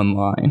that one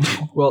line.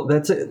 Well,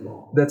 that's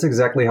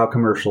exactly how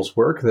commercials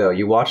work, though.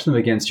 You watch them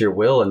against your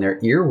will, and they're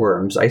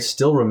earworms. I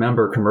still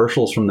remember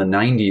commercials from the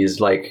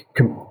 90s, like,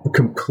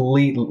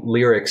 complete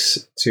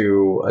lyrics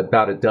to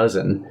about a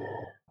dozen.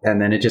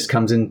 And then it just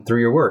comes in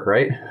through your work,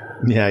 right?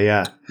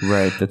 Yeah.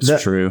 Right,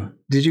 that's true.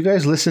 Did you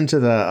guys listen to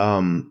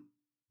the...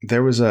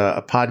 there was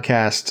a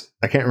podcast,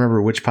 I can't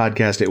remember which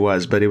podcast it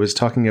was, but it was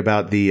talking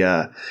about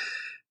the...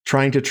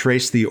 trying to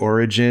trace the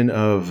origin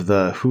of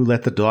the "Who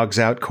Let the Dogs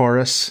Out"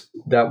 chorus.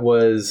 That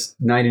was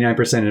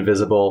 99%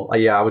 Invisible.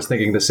 Yeah, I was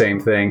thinking the same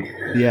thing.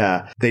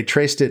 Yeah, they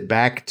traced it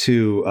back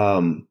to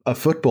a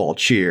football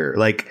cheer.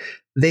 Like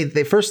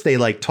they first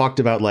like talked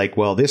about like,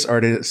 well, this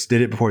artist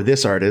did it before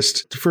this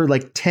artist for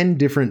like 10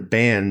 different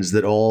bands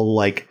that all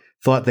like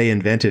thought they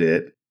invented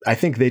it. I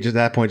think they just at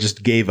that point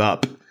just gave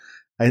up.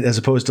 As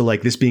opposed to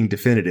like this being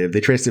definitive,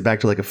 they traced it back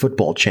to like a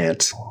football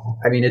chant.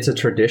 I mean, it's a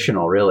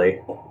traditional, really.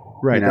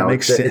 Right, that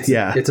makes sense.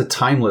 Yeah, it's a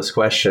timeless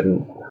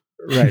question.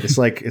 Right, it's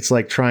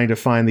like trying to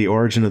find the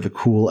origin of the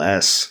cool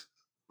S.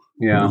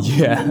 Yeah.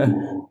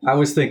 I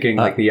was thinking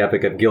like the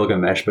Epic of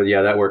Gilgamesh, but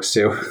yeah, that works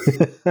too.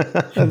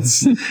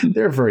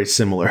 They're very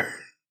similar.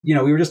 You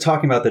know, we were just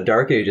talking about the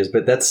Dark Ages,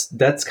 but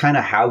that's kind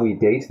of how we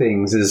date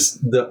things, is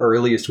the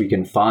earliest we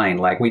can find.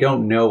 Like, we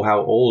don't know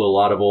how old a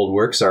lot of old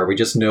works are. We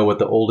just know what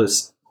the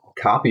oldest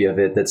copy of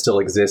it that still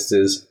exists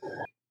is.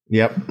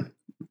 Yep.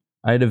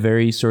 I had a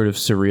very sort of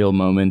surreal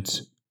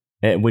moment,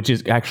 which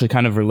is actually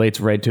kind of relates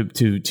right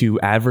to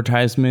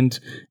advertisement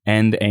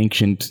and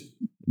ancient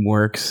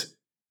works,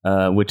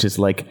 which is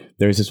like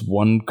there's this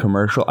one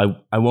commercial.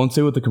 I won't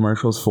say what the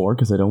commercial is for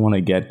because I don't want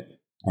to get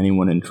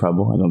anyone in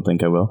trouble. I don't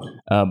think I will.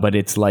 But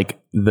it's like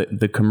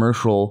the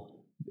commercial,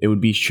 it would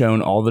be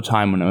shown all the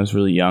time when I was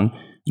really young.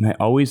 And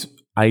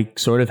I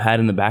sort of had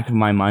in the back of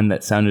my mind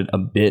that sounded a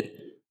bit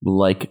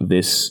like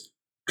this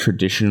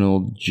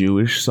traditional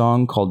Jewish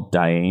song called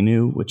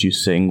Dayenu, which you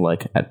sing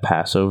like at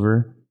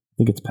Passover. I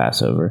think it's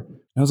Passover. And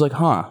I was like,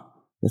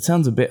 that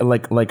sounds a bit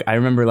like I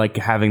remember like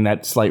having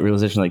that slight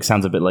realization, like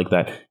sounds a bit like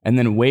that. And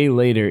then way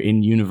later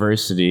in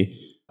university,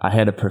 I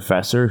had a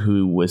professor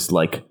who was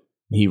like,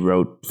 he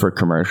wrote for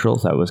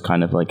commercials. That was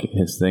kind of like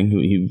his thing.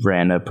 He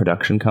ran a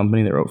production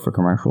company that wrote for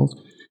commercials.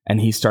 And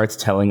he starts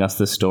telling us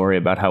the story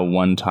about how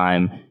one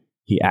time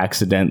he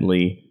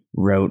accidentally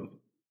wrote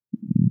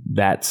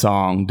that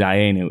song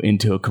Dayenu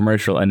into a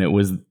commercial, and it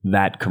was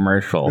that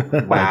commercial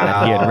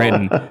that he had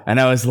written. And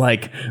I was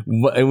like,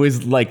 it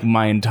was like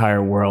my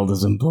entire world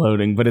is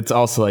imploding. But it's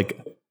also like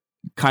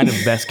kind of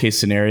best case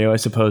scenario, I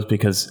suppose,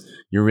 because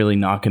you're really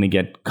not going to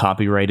get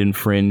copyright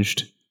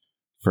infringed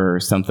for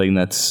something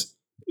that's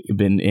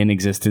been in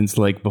existence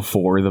like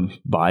before the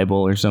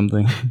Bible or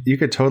something. You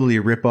could totally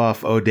rip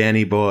off "Oh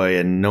Danny Boy"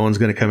 and no one's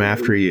going to come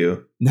after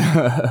you.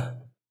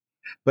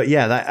 But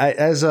yeah,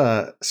 as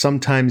a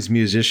sometimes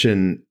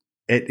musician,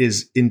 it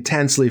is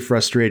intensely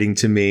frustrating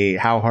to me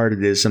how hard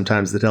it is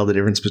sometimes to tell the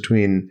difference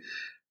between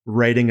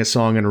writing a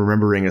song and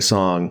remembering a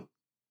song.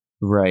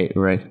 Right.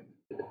 I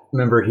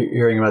remember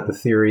hearing about the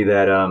theory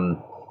that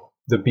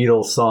the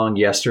Beatles song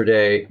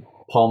 "Yesterday,"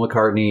 Paul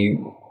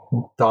McCartney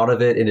thought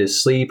of it in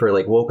his sleep or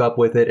like woke up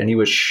with it, and he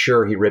was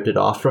sure he ripped it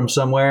off from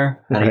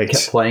somewhere, and he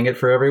kept playing it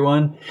for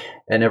everyone,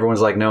 and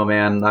everyone's like, "No,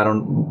 man,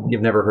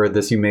 you've never heard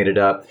this, you made it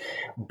up."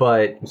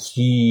 But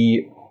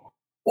he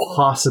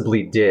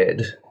possibly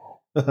did.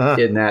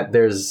 In that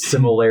there's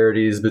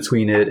similarities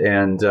between it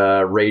and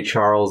Ray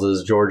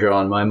Charles's "Georgia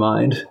on My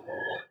Mind."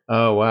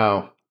 Oh,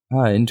 wow.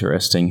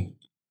 Interesting.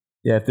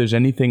 Yeah, if there's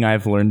anything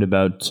I've learned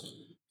about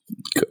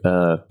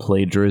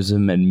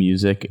plagiarism and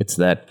music, it's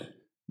that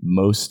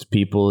most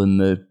people in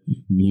the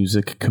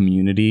music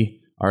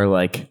community are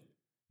like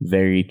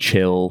very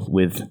chill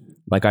with,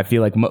 like, I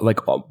feel like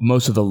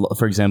most of the,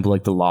 for example,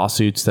 like the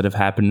lawsuits that have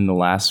happened in the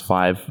last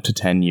 5 to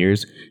 10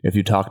 years, if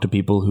you talk to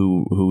people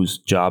whose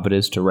job it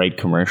is to write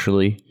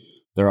commercially,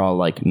 they're all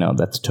like, no,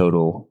 that's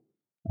total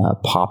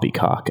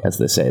poppycock, as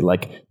they say.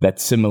 Like, that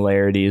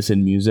similarities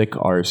in music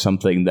are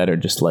something that are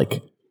just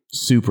like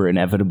super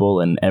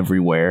inevitable and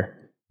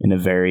everywhere in a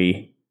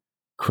very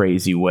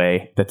crazy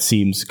way that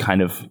seems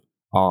kind of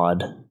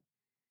odd.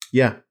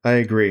 Yeah, I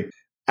agree.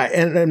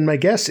 And my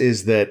guess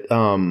is that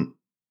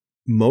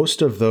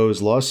most of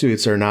those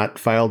lawsuits are not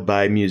filed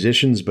by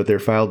musicians, but they're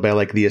filed by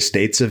like the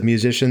estates of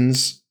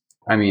musicians.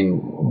 I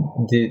mean,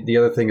 the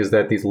other thing is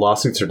that these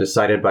lawsuits are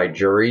decided by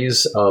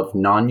juries of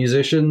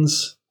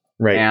non-musicians.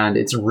 Right. And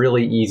it's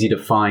really easy to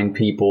find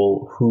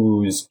people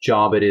whose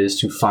job it is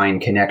to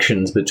find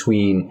connections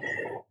between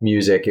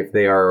music if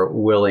they are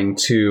willing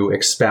to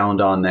expound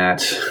on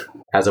that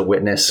as a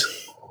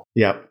witness.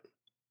 Yep.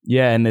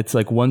 Yeah, and it's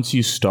like once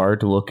you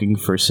start looking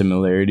for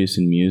similarities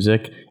in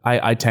music,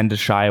 I tend to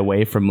shy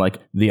away from like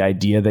the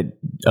idea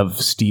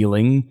of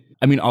stealing.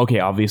 I mean, okay,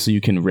 obviously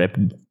you can rip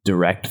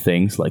direct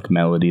things like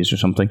melodies or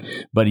something,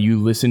 but you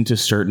listen to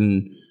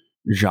certain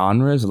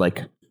genres,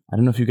 like I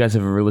don't know if you guys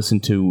have ever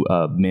listened to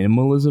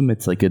minimalism.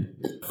 It's like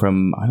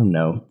from, I don't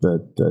know,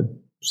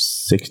 the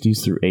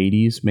 60s through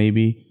 80s,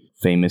 maybe,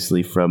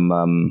 famously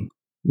from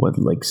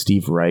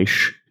Steve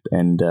Reich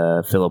and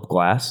Philip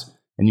Glass.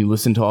 And you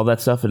listen to all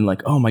that stuff and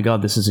like, oh my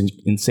God, this is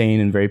insane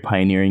and very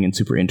pioneering and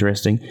super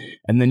interesting.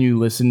 And then you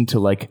listen to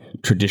like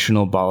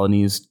traditional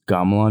Balinese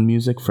gamelan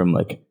music from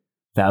like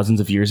thousands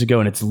of years ago,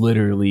 and it's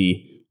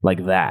literally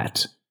like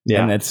that.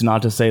 Yeah. And it's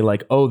not to say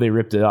like, oh, they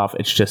ripped it off.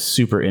 It's just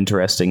super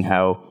interesting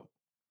how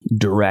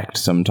direct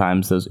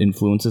sometimes those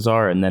influences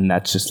are. And then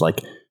that's just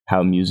like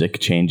how music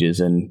changes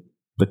and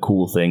the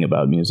cool thing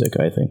about music,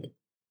 I think.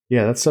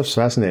 Yeah, that stuff's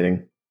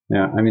fascinating.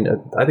 Yeah, I mean,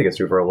 I think it's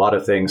true for a lot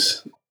of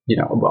things. You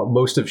know,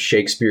 most of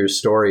Shakespeare's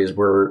stories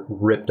were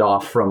ripped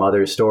off from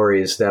other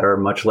stories that are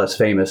much less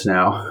famous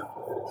now.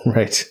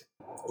 Right.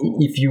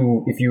 If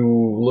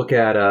you look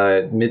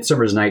at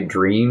Midsummer's Night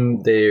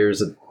Dream,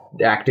 there's an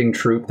acting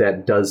troupe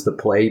that does the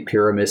play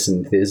Pyramus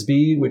and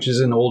Thisbe, which is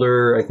an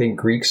older, I think,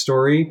 Greek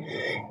story.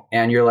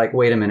 And you're like,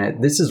 wait a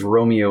minute, this is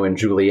Romeo and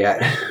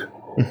Juliet.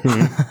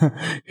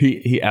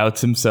 He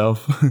outs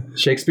himself.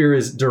 Shakespeare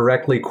is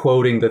directly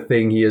quoting the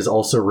thing he is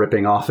also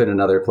ripping off in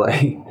another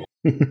play.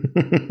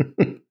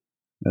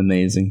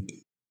 Amazing.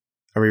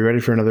 Are we ready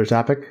for another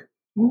topic?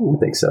 I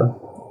think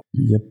so.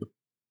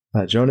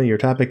 Yep. Jonah, your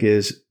topic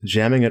is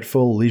jamming at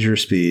full leisure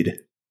speed.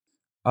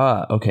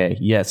 Okay.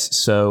 Yes.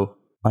 So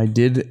I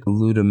did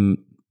Ludum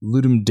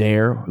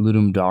Dare,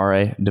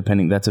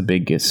 depending. That's a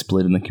big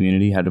split in the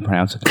community how to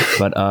pronounce it.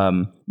 But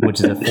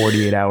which is a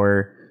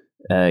 48-hour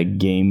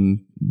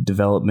game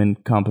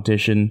development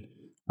competition.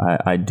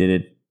 I did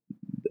it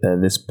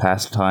this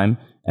past time,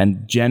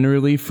 and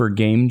generally for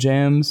game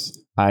jams,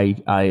 I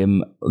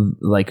am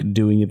like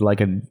doing it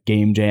like a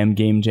game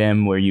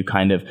jam where you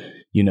kind of,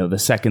 you know, the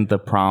second the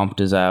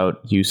prompt is out,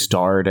 you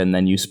start and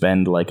then you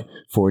spend like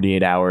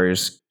 48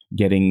 hours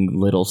getting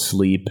little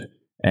sleep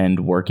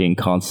and working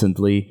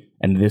constantly.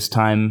 And this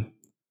time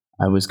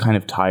I was kind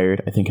of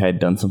tired. I think I had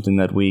done something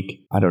that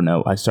week. I don't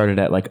know. I started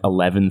at like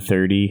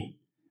 11:30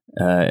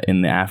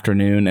 in the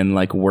afternoon and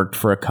like worked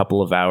for a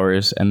couple of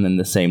hours and then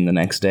the same the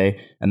next day.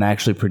 And I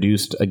actually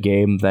produced a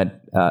game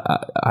that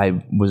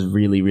I was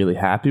really, really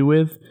happy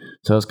with.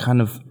 So I was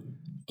kind of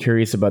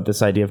curious about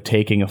this idea of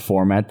taking a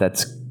format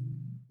that's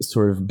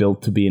sort of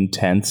built to be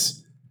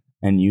intense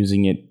and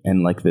using it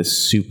in like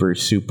this super,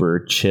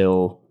 super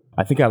chill.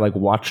 I think I like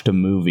watched a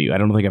movie. I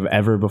don't think I've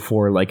ever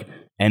before like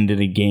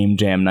ended a game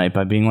jam night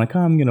by being like,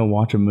 oh, I'm going to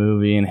watch a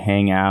movie and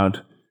hang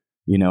out,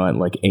 you know, at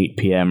like 8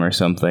 p.m. or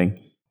something.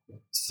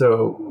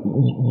 So,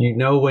 you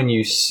know, when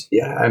you,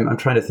 I'm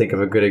trying to think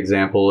of a good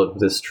example of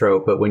this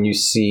trope, but when you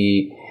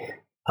see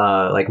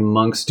like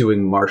monks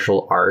doing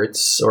martial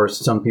arts, or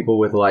some people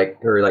with like,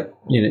 or like,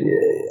 you know,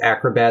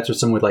 acrobats, or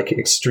someone with like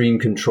extreme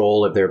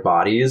control of their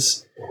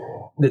bodies,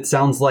 it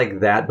sounds like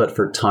that, but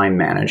for time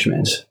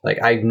management. Like,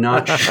 I'm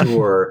not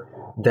sure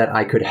that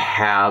I could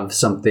have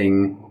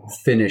something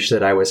finished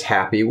that I was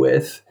happy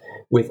with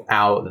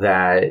without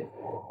that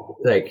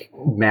like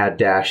mad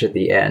dash at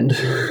the end.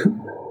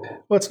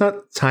 Well, it's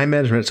not time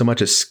management so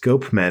much as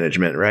scope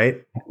management, right?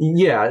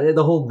 Yeah,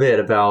 the whole bit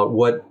about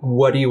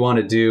what do you want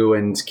to do,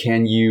 and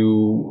can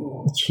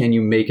you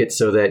make it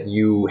so that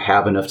you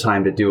have enough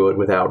time to do it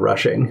without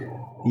rushing?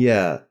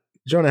 Yeah,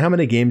 Jonah, how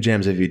many game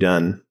jams have you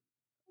done?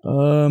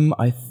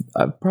 I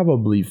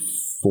probably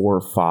 4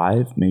 or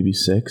 5, maybe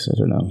 6. I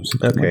don't know.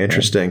 Okay, like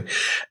interesting.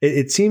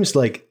 It seems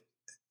like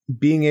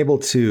being able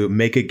to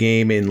make a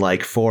game in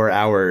like 4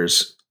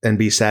 hours and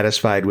be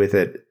satisfied with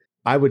it,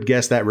 I would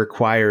guess that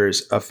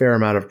requires a fair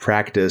amount of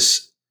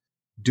practice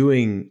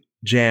doing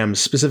jams,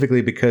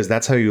 specifically because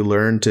that's how you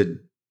learn to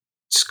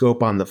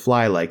scope on the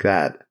fly like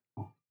that.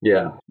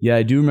 Yeah. Yeah,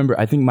 I do remember.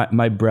 I think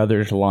my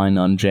brother's line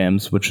on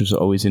jams, which was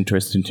always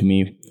interesting to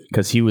me,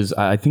 because he was,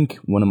 I think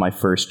one of my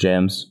first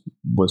jams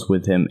was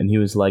with him, and he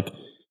was like,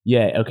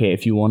 yeah, okay,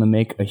 if you want to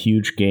make a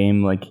huge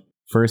game, like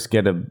first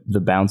get the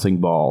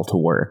bouncing ball to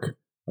work.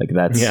 Like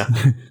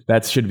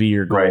that should be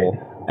your goal.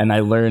 Right. And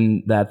I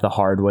learned that the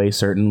hard way,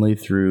 certainly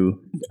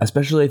through,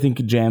 especially I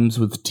think jams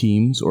with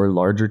teams or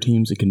larger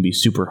teams, it can be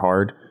super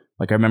hard.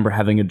 Like I remember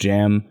having a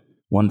jam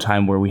one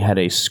time where we had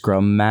a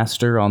scrum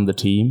master on the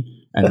team,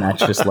 and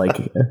that's just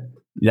like,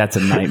 that's a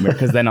nightmare.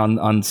 Because then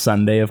on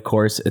Sunday, of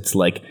course, it's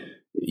like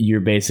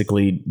you're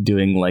basically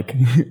doing like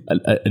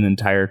an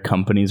entire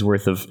company's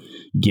worth of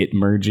Git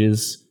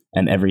merges,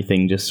 and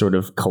everything just sort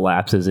of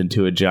collapses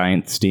into a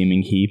giant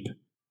steaming heap.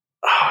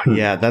 Oh,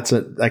 yeah,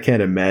 I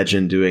can't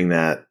imagine doing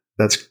that.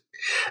 That's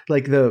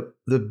like the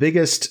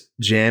biggest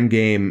jam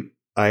game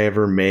I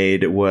ever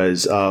made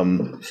was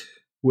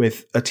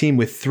with a team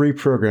with 3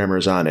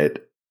 programmers on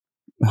it.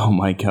 Oh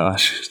my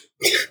gosh.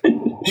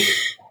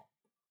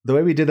 The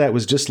way we did that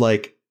was just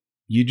like,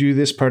 you do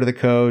this part of the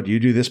code, you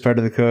do this part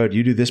of the code,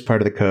 you do this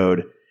part of the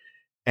code.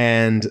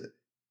 And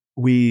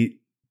we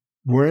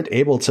weren't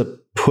able to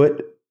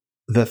put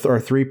our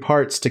 3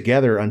 parts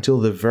together until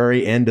the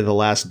very end of the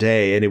last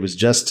day. And it was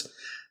just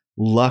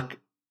luck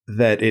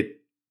that it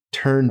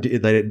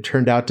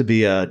turned out to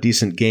be a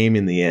decent game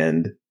in the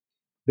end.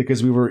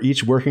 because we were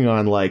each working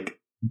on like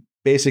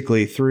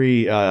basically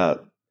 3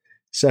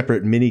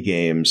 separate mini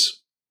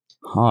games.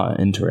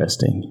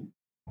 Interesting.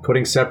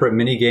 Putting separate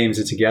mini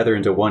games together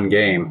into one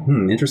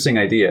game. Interesting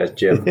idea,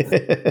 Jim.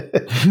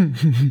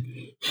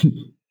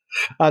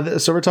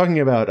 So we're talking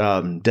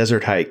about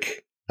Desert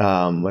Hike,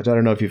 which I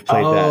don't know if you've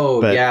played that.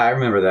 Oh, yeah, I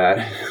remember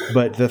that.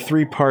 But the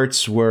 3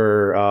 parts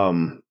were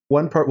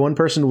one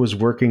person was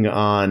working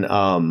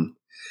on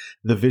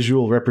the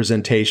visual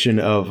representation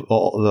of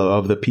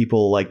all the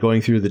people like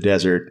going through the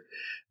desert,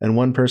 and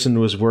one person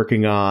was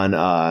working on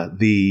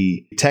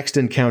the text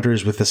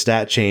encounters with the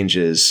stat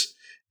changes,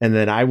 and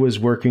then I was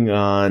working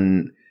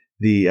on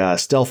the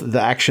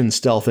action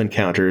stealth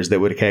encounters that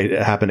would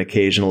happen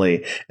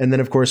occasionally, and then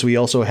of course we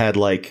also had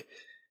like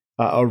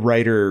a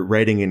writer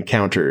writing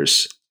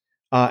encounters,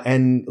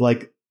 and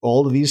like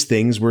all of these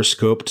things were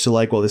scoped to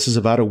like, well, this is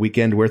about a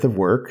weekend worth of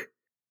work,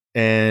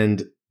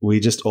 and we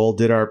just all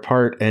did our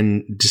part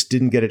and just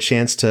didn't get a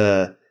chance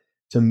to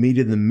meet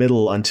in the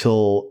middle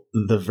until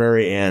the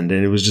very end,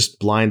 and it was just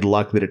blind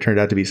luck that it turned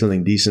out to be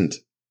something decent.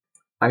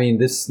 I mean,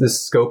 this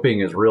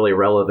scoping is really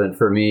relevant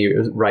for me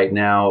right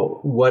now.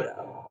 What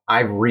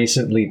I've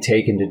recently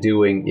taken to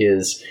doing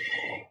is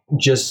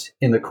just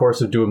in the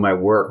course of doing my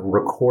work,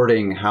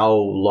 recording how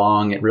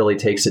long it really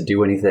takes to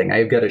do anything.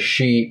 I've got a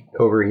sheet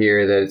over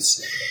here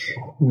that's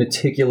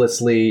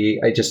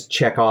meticulously, I just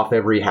check off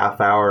every half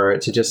hour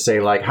to just say,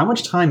 like, how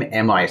much time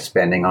am I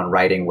spending on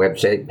writing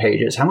website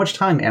pages? How much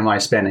time am I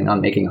spending on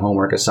making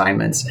homework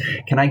assignments?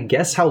 Can I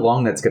guess how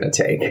long that's going to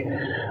take?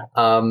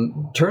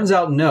 Turns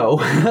out no.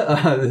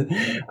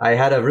 I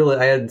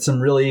had some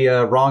really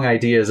wrong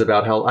ideas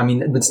about how, I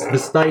mean,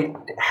 despite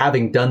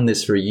having done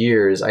this for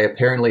years, I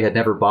apparently had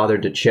never bothered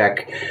to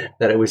check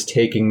that it was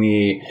taking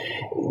me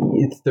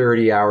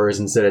 30 hours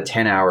instead of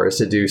 10 hours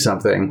to do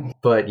something.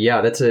 But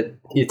yeah,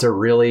 it's a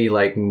really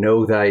like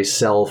know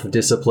thyself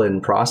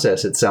discipline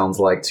process, it sounds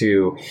like,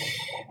 to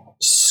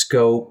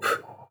scope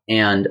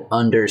and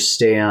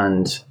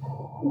understand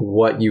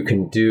what you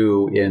can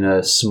do in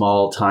a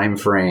small time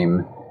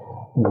frame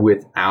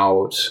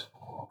without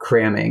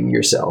cramming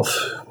yourself.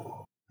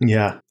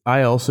 Yeah.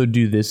 I also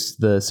do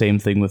the same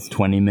thing with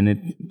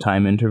 20-minute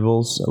time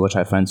intervals, which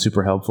I find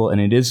super helpful.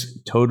 And it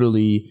is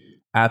totally,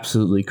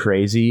 absolutely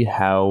crazy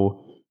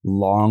how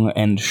long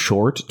and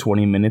short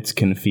 20 minutes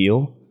can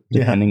feel,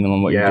 depending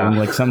on what you're doing.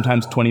 Like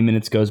sometimes 20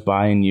 minutes goes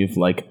by and you've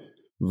like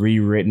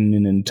rewritten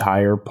an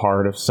entire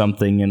part of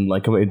something, and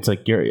like it's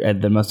like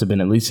there must have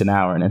been at least an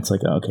hour, and it's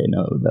like, okay,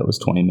 no, that was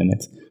 20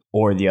 minutes.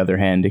 Or the other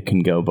hand, it can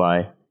go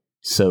by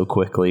so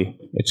quickly.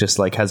 It just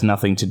like has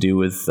nothing to do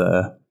with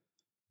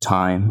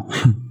time.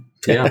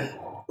 Yeah,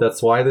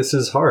 that's why this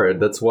is hard.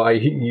 That's why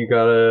you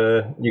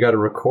gotta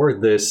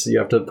record this. You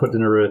have to put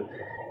in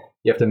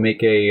you have to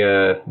make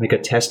a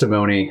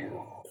testimony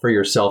for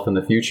yourself in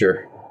the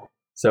future.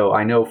 So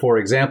I know, for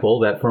example,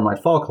 that for my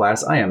fall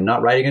class, I am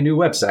not writing a new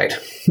website.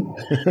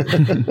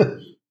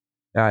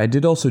 I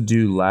did also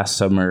do last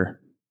summer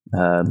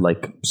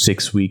like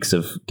 6 weeks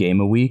of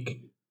game a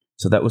week.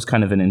 So that was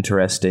kind of an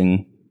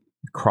interesting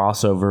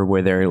crossover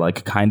where they're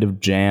like kind of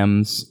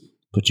jams,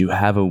 but you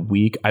have a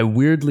week. I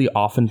weirdly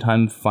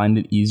oftentimes find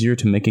it easier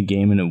to make a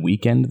game in a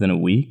weekend than a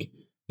week,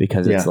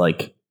 because it's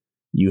like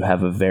you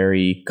have a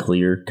very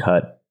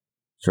clear-cut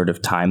sort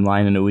of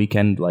timeline in a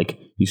weekend. Like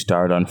you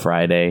start on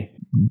Friday,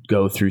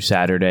 go through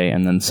Saturday,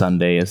 and then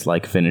Sunday is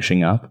like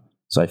finishing up.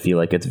 So I feel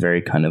like it's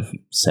very kind of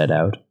set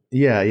out.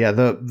 Yeah.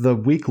 The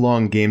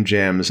week-long game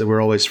jams were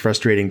always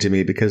frustrating to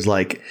me because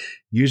like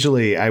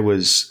usually I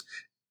was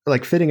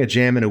like fitting a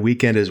jam in a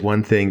weekend is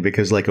one thing,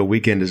 because like a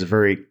weekend is a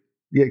very,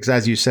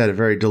 as you said, a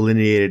very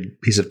delineated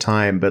piece of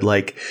time. But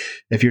like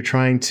if you're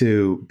trying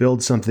to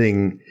build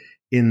something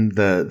in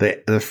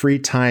the free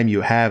time you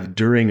have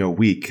during a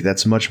week,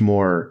 that's much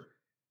more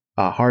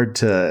hard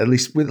to, at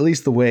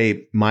least the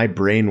way my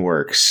brain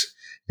works.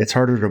 It's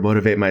harder to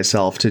motivate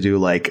myself to do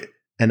like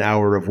an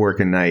hour of work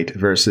a night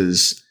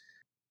versus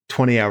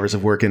 20 hours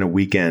of work in a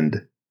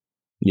weekend.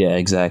 Yeah,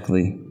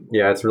 exactly.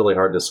 Yeah, it's really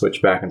hard to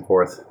switch back and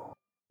forth.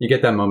 You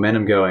get that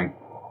momentum going.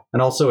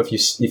 And also, if you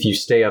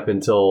stay up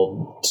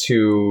until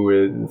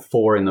 2,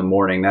 4 in the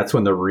morning, that's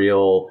when the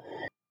real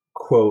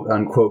quote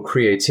unquote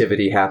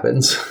creativity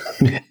happens.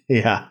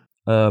 Yeah.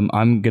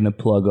 I'm gonna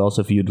plug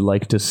also, if you'd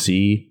like to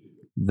see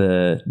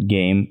the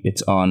game,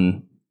 it's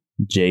on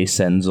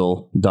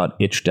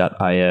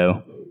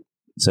jsenzel.itch.io.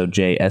 So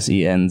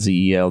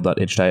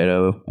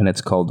jsenzel.itch.io, and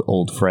it's called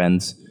Old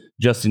Friends.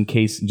 Just in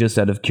case, just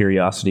out of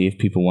curiosity, if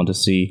people want to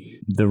see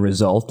the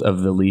result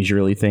of the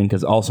leisurely thing,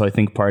 because also I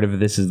think part of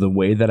this is the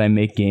way that I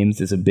make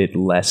games is a bit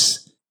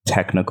less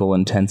technical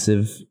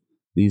intensive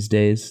these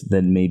days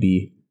than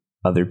maybe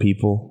other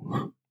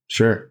people.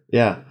 Sure.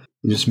 Yeah.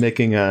 You're just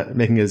making a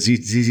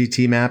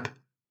ZZT map.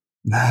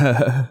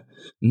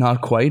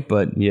 Not quite,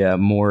 but yeah,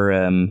 more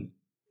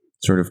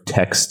sort of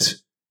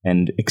text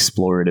and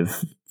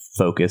explorative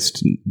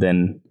focused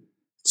than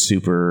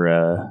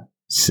super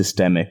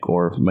systemic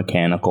or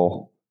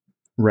mechanical.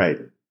 Right.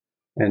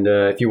 And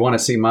if you want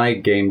to see my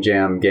Game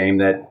Jam game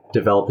that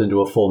developed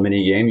into a full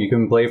mini game, you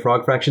can play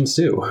Frog Fractions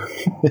 2.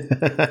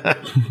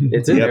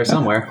 It's in there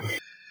somewhere.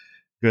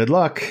 Good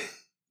luck.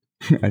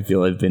 I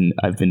feel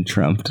I've been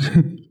trumped.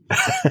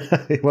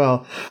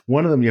 Well,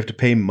 one of them you have to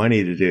pay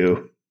money to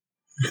do.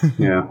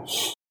 Yeah.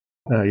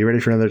 You ready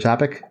for another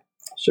topic?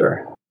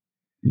 Sure.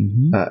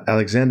 Mm-hmm.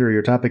 Alexander,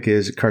 your topic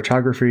is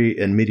cartography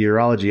and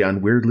meteorology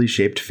on weirdly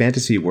shaped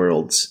fantasy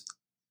worlds.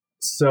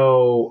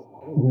 So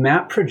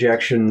map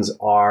projections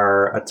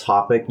are a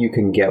topic you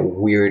can get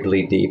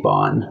weirdly deep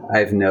on,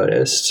 I've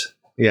noticed.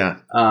 Yeah.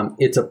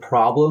 It's a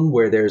problem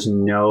where there's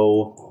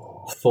no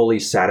fully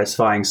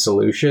satisfying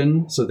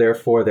solution, so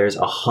therefore there's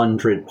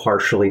 100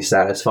 partially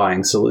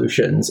satisfying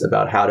solutions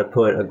about how to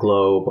put a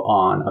globe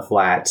on a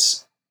flat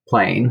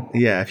plane.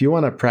 Yeah, if you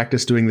want to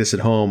practice doing this at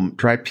home,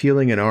 try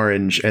peeling an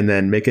orange and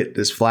then make it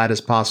as flat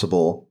as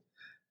possible.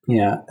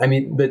 Yeah, I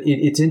mean, but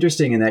it's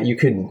interesting in that you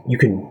can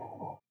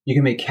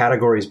make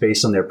categories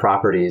based on their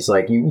properties.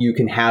 Like you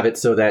can have it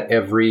so that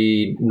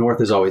every north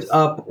is always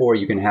up, or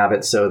you can have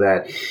it so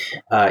that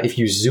if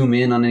you zoom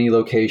in on any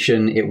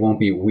location, it won't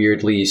be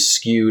weirdly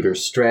skewed or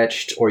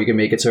stretched, or you can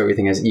make it so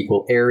everything has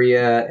equal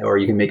area, or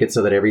you can make it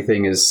so that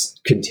everything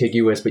is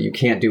contiguous, but you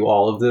can't do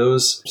all of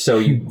those. So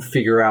you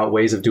figure out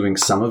ways of doing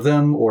some of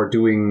them or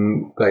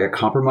doing like a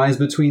compromise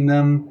between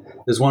them.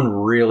 There's one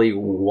really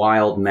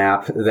wild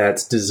map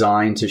that's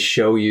designed to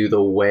show you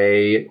the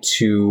way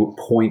to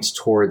point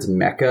towards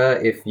Mecca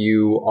if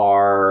you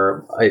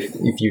want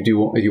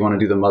to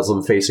do the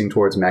Muslim facing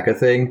towards Mecca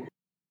thing.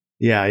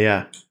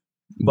 Yeah.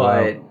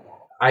 But wow.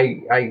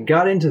 I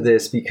got into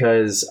this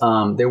because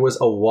there was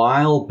a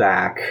while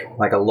back,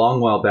 like a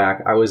long while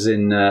back, I was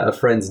in a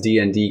friend's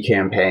D&D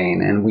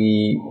campaign, and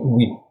we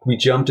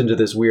jumped into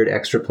this weird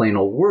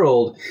extraplanal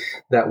world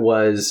that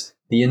was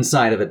the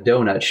inside of a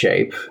donut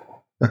shape.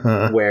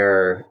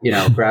 Where,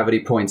 gravity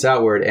points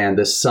outward and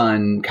the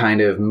sun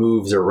kind of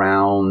moves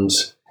around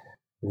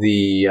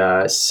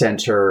the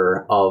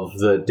center of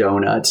the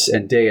donuts,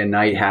 and day and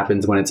night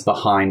happens when it's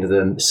behind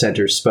the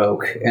center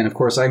spoke. And of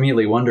course, I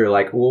immediately wonder,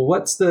 like, well,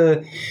 what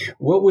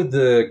would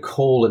the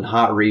cold and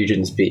hot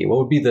regions be? What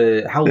would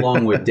be how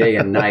long would day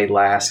and night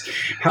last?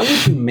 How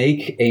would you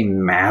make a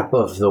map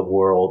of the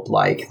world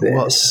like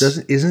this?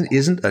 Well,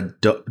 isn't a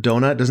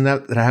donut, doesn't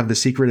that have the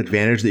secret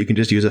advantage that you can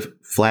just use a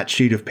flat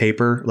sheet of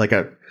paper, like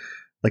a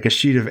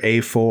sheet of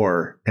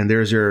A4, and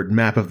there's your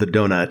map of the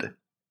donut?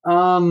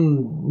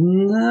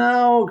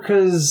 No,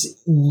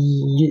 because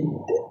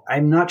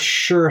I'm not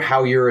sure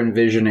how you're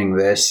envisioning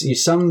this.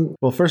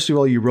 Well, first of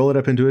all, you roll it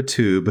up into a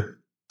tube.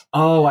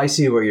 Oh, I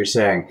see what you're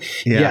saying.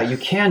 Yeah, you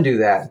can do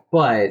that,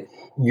 but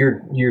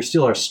you're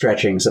still are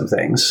stretching some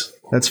things.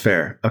 That's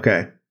fair.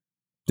 Okay.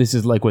 This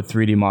is like what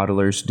 3D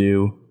modelers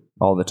do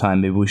all the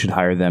time. Maybe we should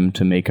hire them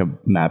to make a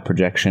map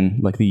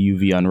projection, like the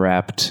UV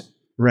unwrapped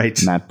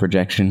map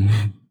projection.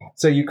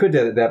 So you could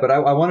do that, but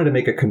I wanted to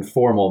make a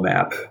conformal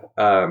map.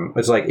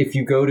 It's like if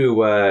you go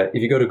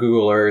to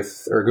Google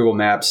Earth or Google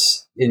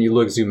Maps and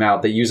you zoom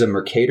out, they use a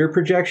Mercator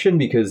projection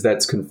because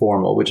that's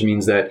conformal, which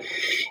means that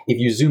if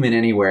you zoom in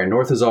anywhere,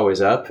 north is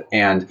always up,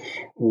 and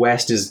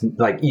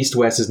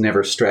east-west is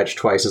never stretched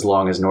twice as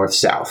long as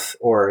north-south,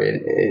 or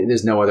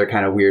there's no other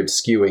kind of weird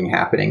skewing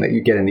happening that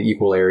you get in the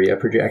equal area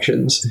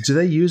projections. Do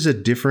they use a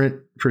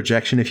different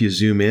projection if you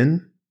zoom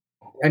in?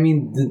 I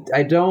mean,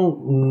 I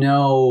don't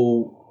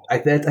know. I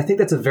think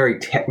that's a very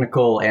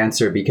technical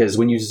answer, because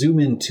when you zoom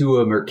into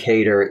a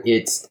Mercator,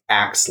 it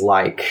acts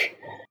like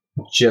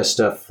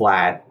just a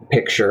flat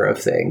picture of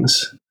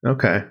things.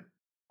 Okay.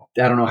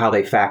 I don't know how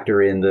they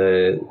factor in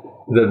the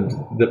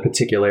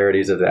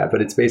particularities of that, but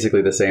it's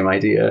basically the same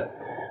idea.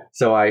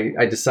 So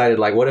I decided,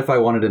 like, what if I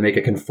wanted to make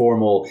a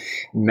conformal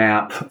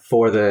map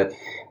for the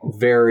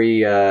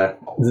very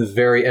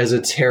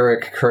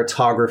esoteric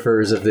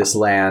cartographers of this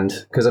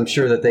land, because I'm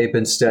sure that they've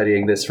been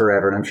studying this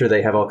forever, and I'm sure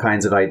they have all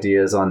kinds of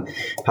ideas on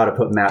how to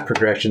put map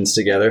progressions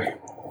together.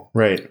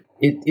 Right.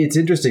 It's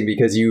interesting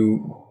because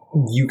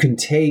you can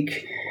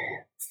take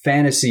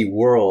fantasy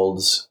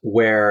worlds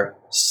where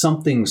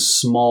something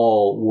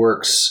small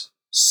works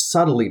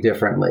subtly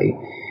differently,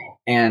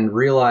 and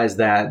realize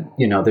that,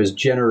 there's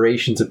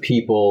generations of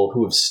people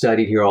who have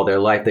studied here all their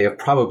life. They have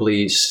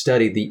probably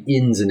studied the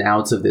ins and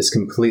outs of this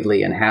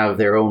completely and have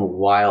their own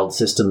wild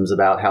systems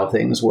about how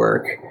things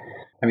work.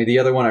 I mean, the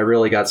other one I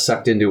really got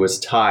sucked into was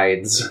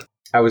tides.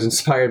 I was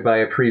inspired by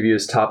a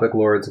previous topic,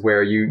 Lords,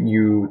 where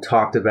you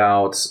talked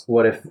about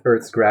what if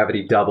Earth's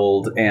gravity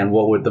doubled and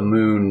what would the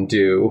moon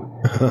do?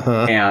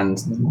 And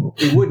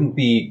it wouldn't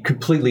be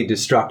completely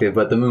destructive,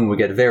 but the moon would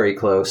get very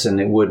close, and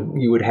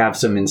you would have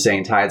some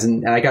insane tides.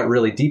 And I got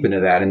really deep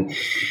into that, and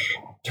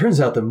turns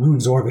out the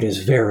moon's orbit is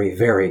very,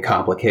 very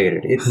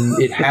complicated.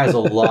 It has a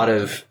lot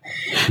of,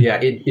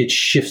 it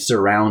shifts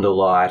around a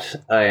lot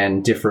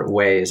in different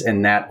ways,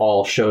 and that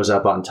all shows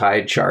up on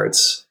tide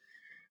charts.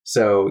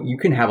 So you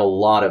can have a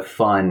lot of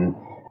fun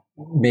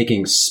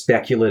making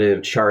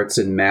speculative charts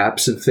and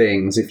maps of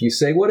things. If you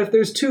say, what if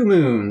there's two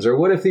moons? Or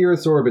what if the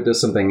Earth's orbit does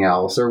something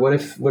else? Or what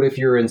if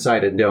you're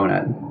inside a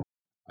donut?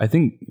 I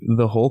think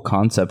the whole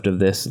concept of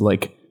this,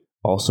 like,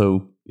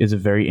 also is a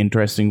very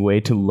interesting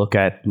way to look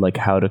at, like,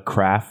 how to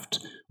craft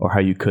or how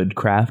you could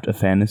craft a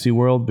fantasy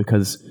world,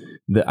 because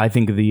I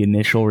think the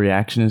initial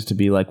reaction is to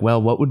be like,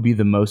 well, what would be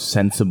the most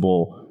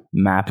sensible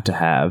map to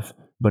have?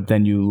 But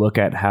then you look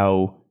at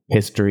how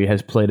history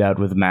has played out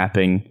with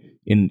mapping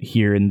in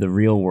the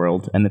real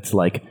world, and it's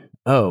like,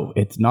 oh,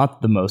 it's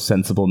not the most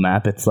sensible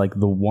map. It's like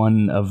the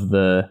one of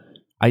the...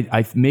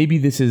 I maybe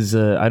this is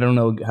I don't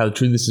know how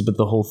true this is, but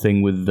the whole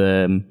thing with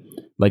the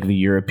like the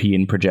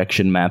European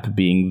projection map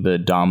being the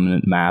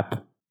dominant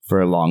map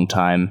for a long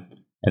time,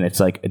 and it's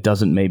like it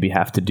doesn't maybe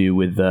have to do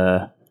with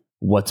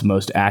what's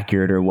most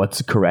accurate or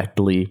what's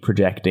correctly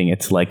projecting.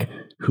 It's like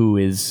who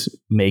is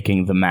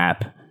making the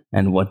map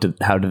and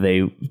how do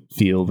they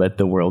feel that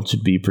the world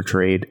should be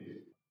portrayed.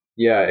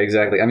 Yeah,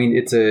 exactly. I mean,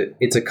 it's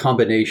a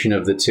combination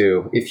of the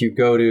two. If you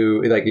go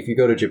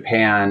to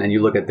Japan and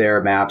you look at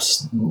their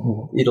maps,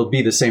 it'll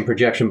be the same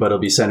projection, but it'll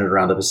be centered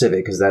around the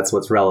Pacific because that's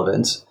what's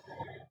relevant.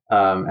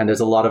 And there's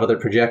a lot of other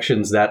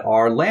projections that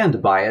are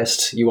land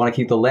biased. You want to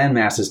keep the land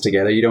masses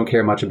together. You don't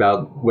care much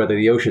about whether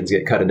the oceans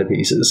get cut into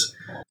pieces.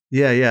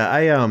 Yeah.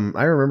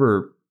 I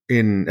remember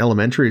in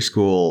elementary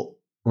school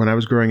when I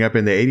was growing up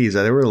in the 80s,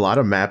 there were a lot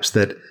of maps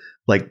that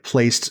like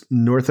placed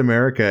North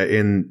America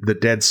in the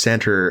dead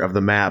center of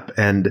the map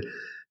and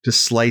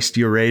just sliced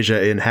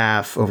Eurasia in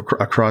half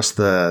across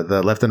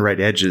the left and right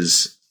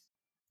edges.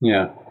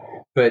 Yeah.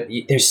 But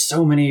there's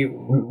so many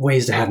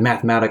ways to have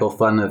mathematical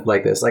fun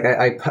like this. Like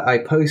I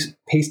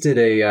pasted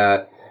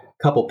a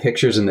couple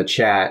pictures in the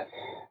chat.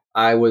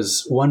 I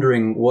was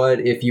wondering what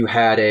if you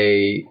had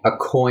a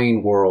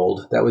coin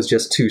world that was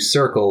just two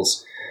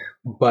circles,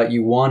 but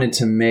you wanted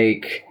to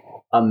make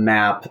a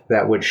map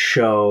that would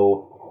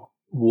show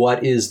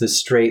what is the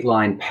straight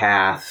line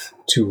path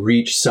to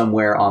reach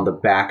somewhere on the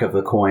back of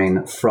the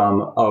coin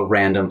from a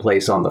random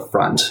place on the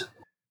front.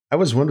 I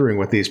was wondering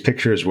what these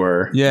pictures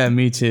were. Yeah,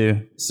 me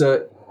too.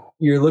 So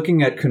you're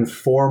looking at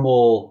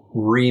conformal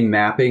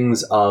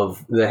remappings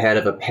of the head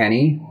of a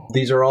penny.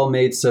 These are all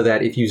made so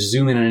that if you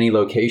zoom in on any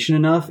location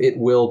enough, it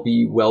will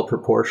be well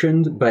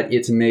proportioned, but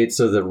it's made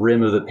so the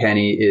rim of the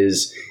penny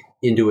is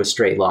into a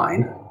straight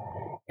line.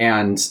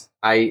 And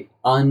I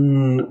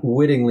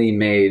unwittingly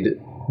made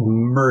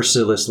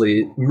merciless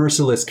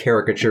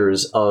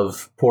caricatures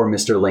of poor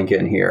Mr.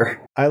 Lincoln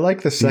here. I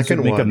like the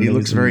second one. He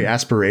looks very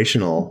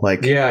aspirational.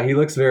 Yeah, he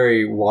looks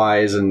very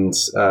wise and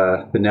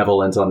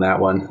benevolent on that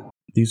one.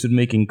 These would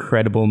make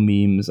incredible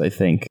memes, I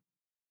think.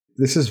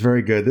 This is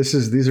very good.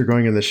 These are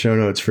going in the show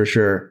notes for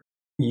sure.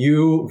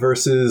 You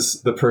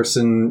versus the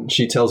person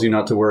she tells you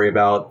not to worry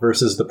about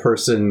versus the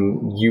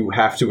person you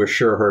have to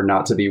assure her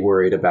not to be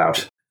worried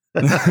about.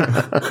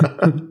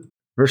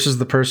 Versus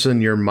the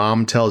person your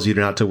mom tells you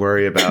not to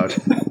worry about.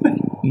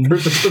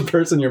 Versus the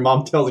person your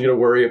mom tells you to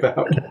worry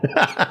about.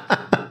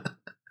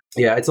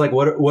 Yeah, it's like,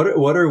 what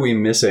are we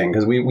missing?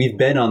 Because we've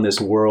been on this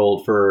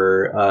world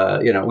for,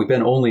 we've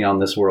been only on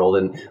this world,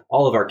 and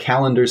all of our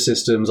calendar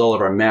systems, all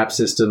of our map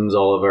systems,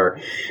 all of our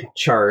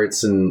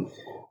charts, and,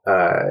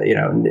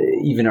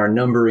 even our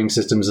numbering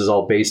systems is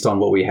all based on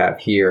what we have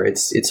here.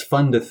 It's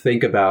fun to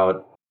think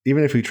about.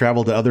 Even if we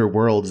travel to other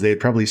worlds, they'd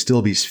probably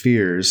still be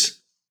spheres.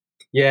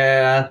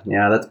 Yeah,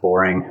 that's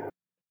boring.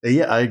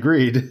 Yeah, I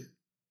agreed.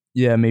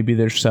 Yeah, maybe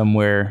there's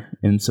somewhere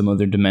in some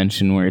other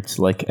dimension where it's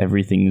like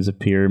everything is a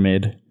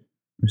pyramid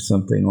or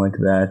something like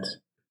that.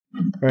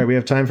 All right, we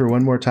have time for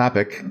one more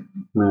topic.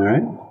 All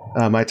right.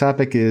 My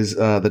topic is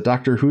the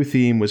Doctor Who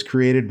theme was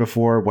created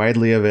before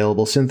widely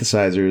available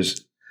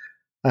synthesizers.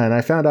 And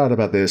I found out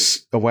about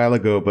this a while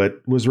ago,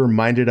 but was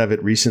reminded of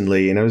it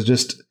recently. And it was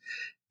just,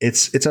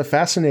 it's a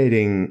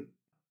fascinating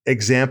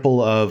example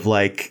of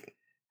like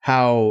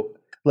how...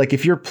 Like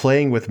if you're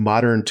playing with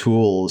modern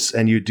tools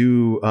and you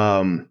do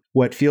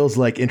what feels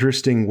like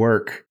interesting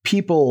work,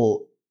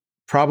 people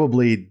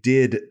probably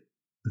did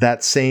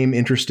that same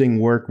interesting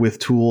work with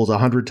tools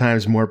 100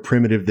 times more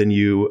primitive than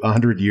you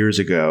 100 years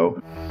ago.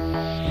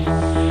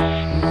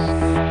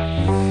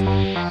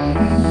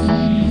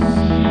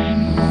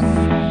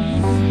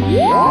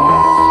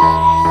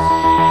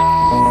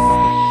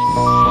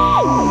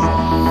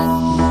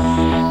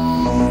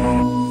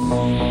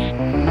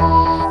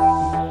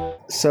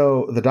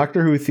 So the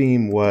Doctor Who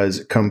theme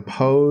was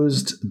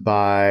composed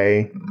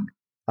by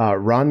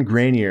Ron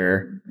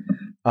Granier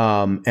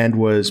and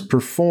was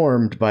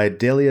performed by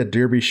Delia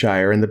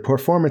Derbyshire. And the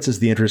performance is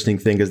the interesting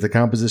thing, because the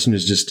composition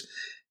is just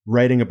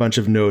writing a bunch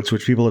of notes,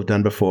 which people have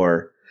done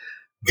before.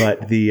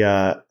 But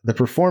the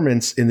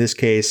performance in this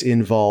case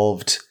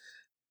involved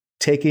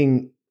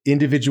taking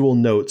individual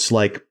notes,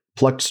 like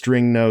plucked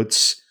string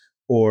notes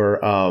or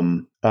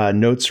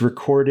notes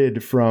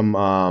recorded from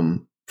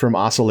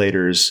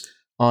oscillators,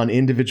 on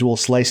individual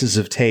slices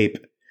of tape,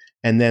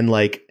 and then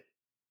like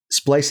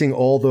splicing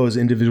all those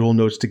individual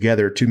notes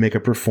together to make a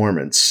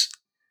performance.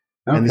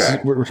 Okay. And this is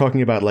what we're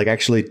talking about, like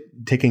actually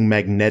taking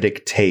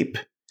magnetic tape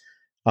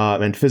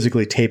and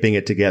physically taping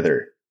it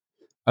together.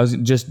 I was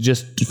just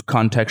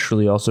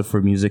contextually also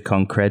for Musique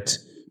Concrète,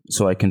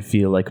 so I can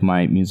feel like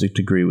my music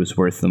degree was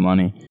worth the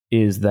money,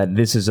 is that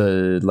this is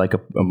a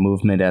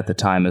movement at the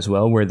time as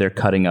well, where they're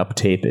cutting up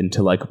tape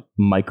into like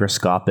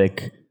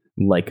microscopic,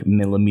 like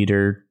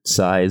millimeter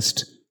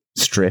sized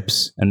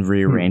strips and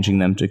rearranging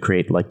them to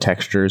create like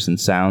textures and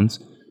sounds.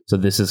 So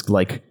this is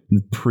like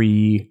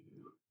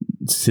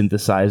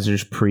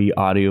pre-synthesizers,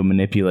 pre-audio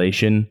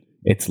manipulation.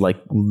 It's like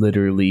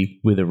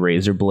literally with a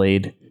razor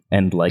blade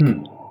and like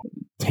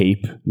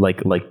tape,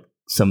 like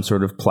some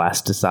sort of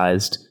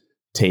plasticized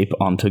tape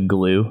onto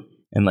glue,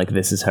 and like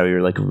this is how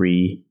you're like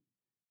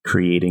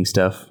recreating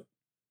stuff.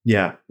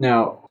 Yeah.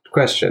 Now,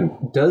 question: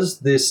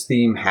 does this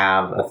theme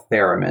have a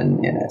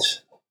theremin in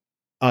it?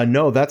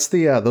 No, that's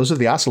those are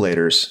the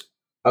oscillators.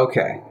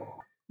 Okay,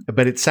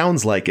 but it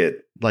sounds like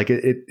it. Like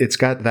it's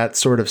got that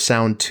sort of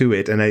sound to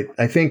it, and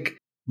I think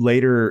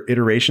later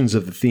iterations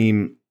of the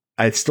theme,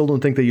 I still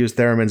don't think they used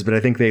theremins, but I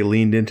think they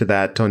leaned into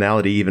that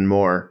tonality even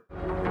more.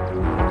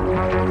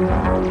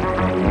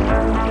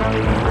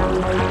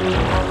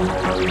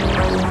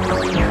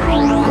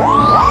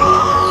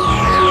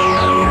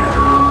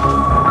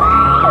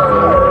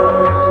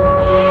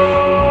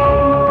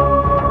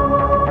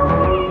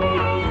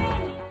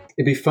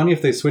 it'd be funny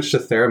if they switched to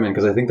theremin,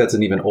 because I think that's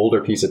an even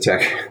older piece of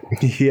tech.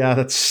 Yeah,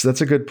 that's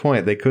a good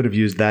point. They could have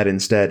used that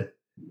instead.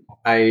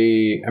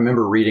 I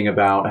remember reading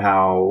about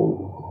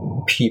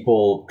how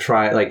people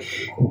like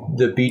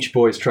the Beach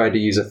Boys tried to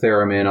use a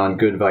theremin on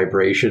Good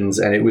Vibrations,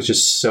 and it was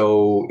just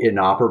so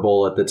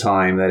inoperable at the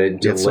time that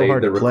it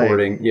delayed the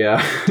recording. Play.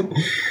 Yeah.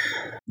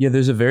 Yeah,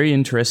 there's a very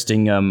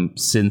interesting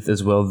synth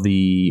as well,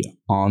 the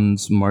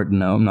Ons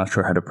Martineau. I'm not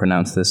sure how to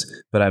pronounce this,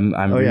 but I'm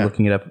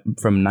looking it up,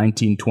 from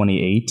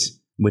 1928,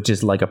 which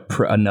is like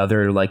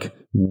another like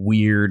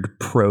weird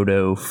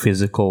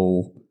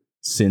proto-physical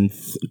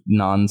synth,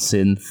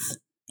 non-synth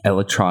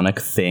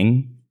electronic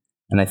thing,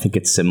 and I think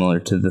it's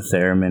similar to the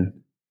theremin.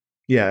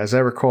 Yeah, as I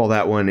recall,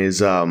 that one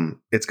is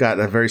it's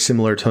got a very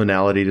similar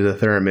tonality to the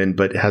theremin,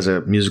 but it has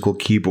a musical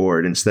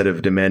keyboard instead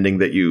of demanding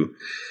that you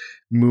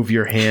move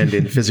your hand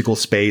in physical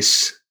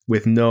space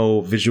with no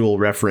visual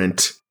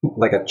referent,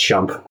 like a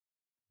chump,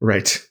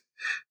 right,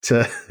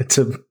 to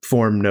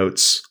form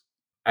notes.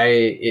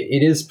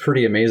 It is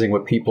pretty amazing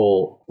what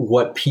people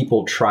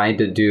tried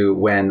to do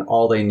when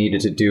all they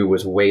needed to do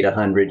was wait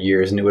 100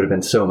 years, and it would have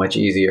been so much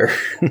easier.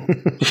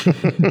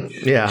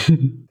 Yeah.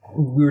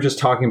 We were just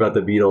talking about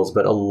the Beatles,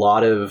 but a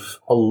lot of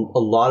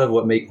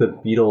what make the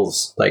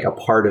Beatles like a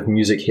part of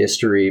music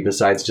history,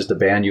 besides just a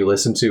band you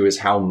listen to, is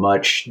how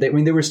much they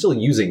were still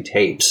using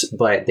tapes,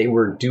 but they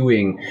were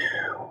doing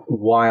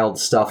wild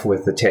stuff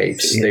with the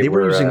tapes. Yeah, they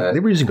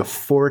were using a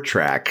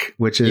 4-track,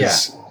 which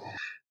is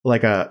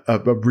like a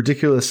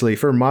ridiculously,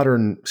 for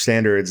modern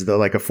standards,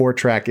 like a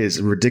 4-track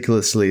is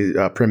ridiculously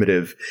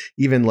primitive.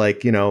 Even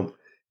like,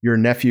 your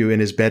nephew in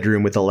his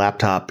bedroom with a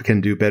laptop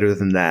can do better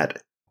than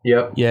that.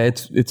 Yep. Yeah,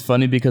 it's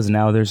funny because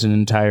now there's an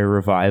entire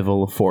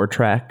revival of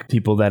 4-track.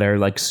 People that are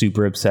like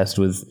super obsessed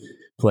with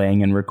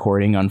playing and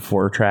recording on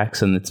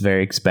 4-tracks, and it's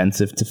very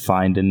expensive to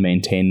find and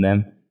maintain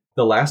them.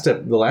 The last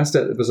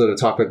episode of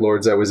Topic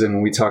Lords I was in,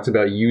 when we talked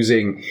about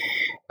using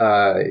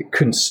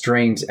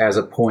constraint as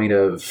a point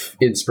of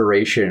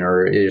inspiration,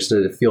 or just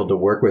a field to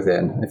work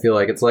within, I feel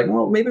like it's like,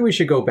 well, maybe we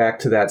should go back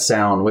to that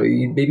sound.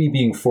 Maybe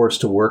being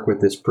forced to work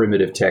with this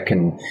primitive tech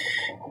can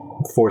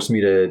force me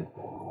to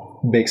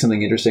make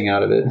something interesting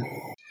out of it.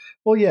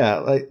 Well,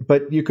 yeah,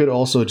 but you could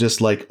also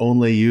just like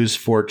only use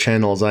 4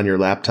 channels on your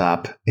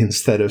laptop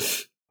instead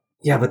of...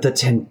 Yeah, but the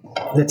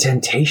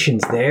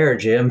temptation's there,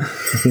 Jim.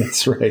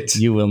 That's right.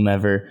 You will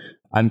never.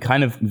 I'm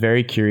kind of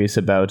very curious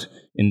about,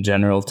 in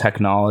general,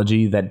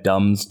 technology that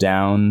dumbs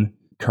down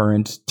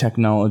current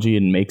technology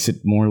and makes it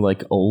more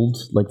like old.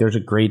 Like there's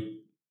a great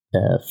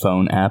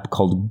phone app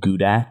called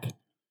Gudak,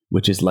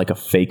 which is like a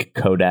fake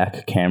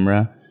Kodak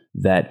camera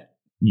that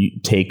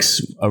takes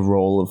a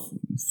roll of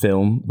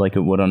film like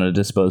it would on a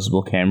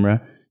disposable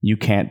camera. You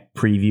can't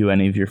preview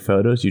any of your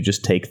photos. You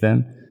just take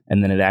them.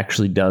 And then it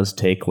actually does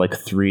take like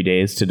 3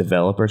 days to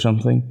develop or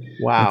something.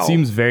 Wow. It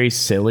seems very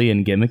silly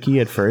and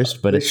gimmicky at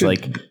first, but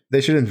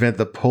they should invent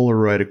the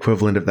Polaroid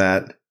equivalent of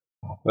that.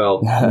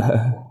 Well,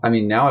 I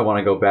mean, now I want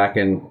to go back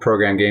and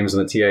program games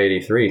in the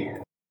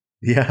TI-83.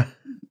 Yeah.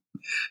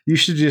 You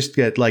should just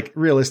get, like,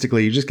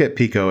 realistically, you just get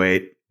Pico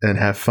 8 and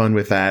have fun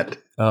with that.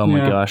 Oh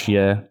my gosh,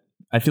 yeah.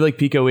 I feel like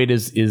Pico 8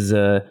 is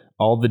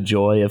all the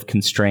joy of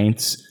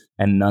constraints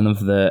and none of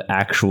the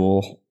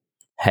actual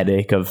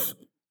headache of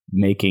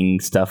making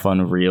stuff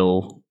on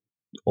real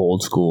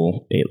old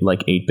school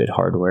 8-bit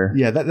hardware.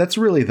 Yeah, that's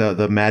really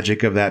the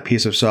magic of that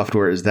piece of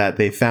software, is that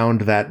they found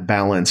that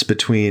balance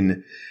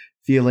between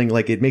feeling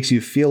like it makes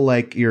you feel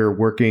like you're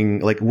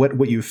working, like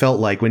what you felt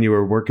like when you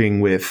were working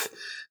with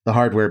the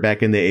hardware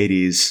back in the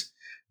 80s,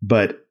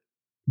 but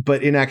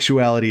in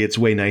actuality it's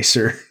way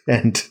nicer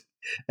and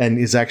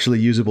is actually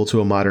usable to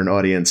a modern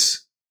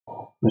audience.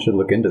 I should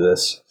look into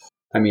this.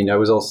 I mean, I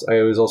was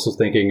also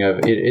thinking of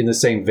it in the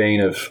same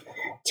vein of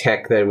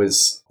tech that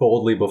was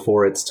boldly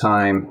before its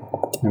time.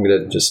 I'm going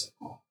to just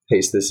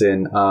paste this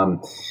in.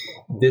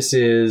 This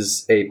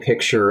is a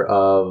picture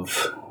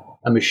of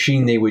a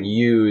machine they would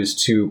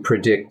use to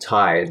predict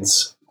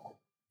tides.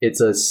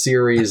 It's a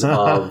series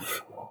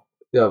of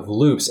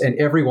loops, and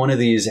every one of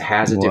these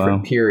has a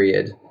different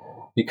period.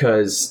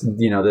 Because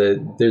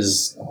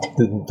there's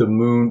the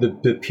moon,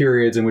 the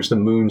periods in which the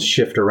moons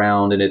shift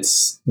around, and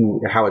it's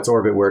how its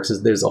orbit works.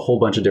 There's a whole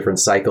bunch of different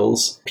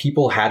cycles.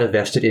 People had a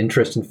vested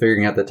interest in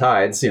figuring out the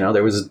tides.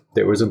 There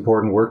was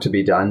important work to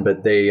be done,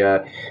 but they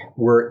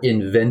were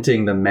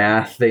inventing the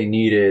math they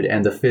needed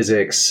and the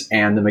physics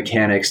and the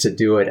mechanics to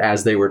do it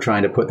as they were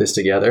trying to put this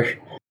together.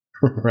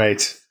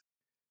 Right.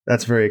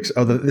 That's very.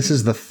 This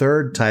is the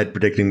third tide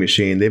predicting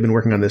machine. They've been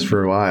working on this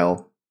for a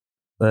while.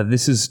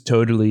 This is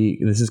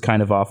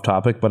kind of off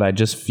topic, but I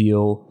just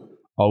feel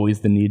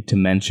always the need to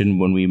mention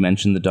when we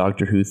mention the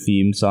Doctor Who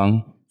theme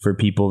song for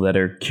people that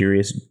are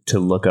curious to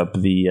look up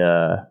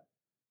the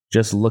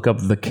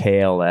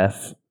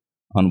KLF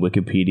on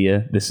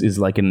Wikipedia. This is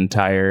like an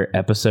entire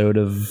episode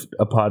of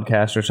a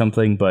podcast or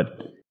something, but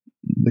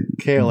the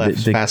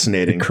KLF's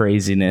fascinating. The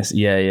craziness.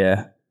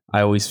 Yeah.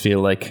 I always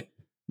feel like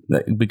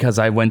because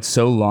I went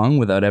so long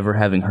without ever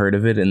having heard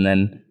of it, and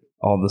then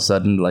all of a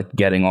sudden like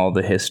getting all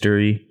the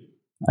history,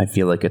 I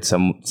feel like it's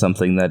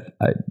something that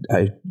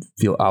I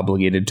feel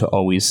obligated to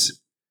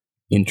always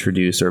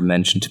introduce or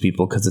mention to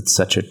people because it's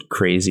such a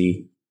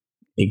crazy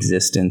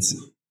existence.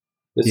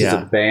 This is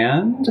a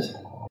band?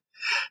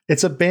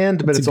 It's a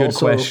band, but it's a good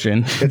also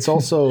question. It's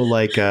also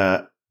like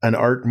an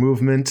art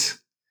movement.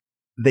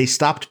 They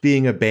stopped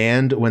being a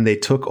band when they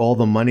took all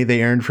the money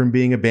they earned from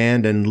being a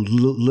band and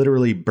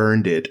literally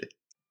burned it.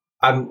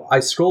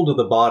 I scroll to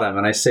the bottom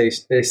and I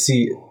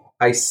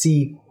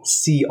see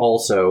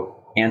also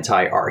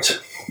anti-art.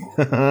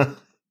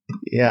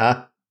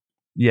 Yeah,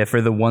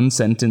 for the one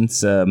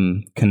sentence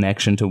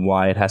connection to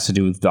why it has to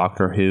do with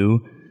Doctor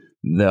Who,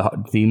 the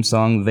theme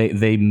song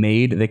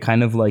they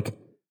kind of like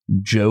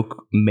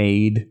joke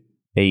made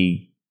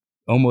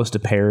almost a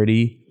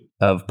parody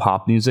of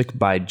pop music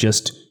by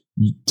just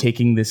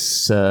taking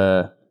this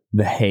the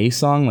Hey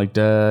song, like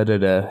da da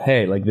da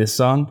hey, like this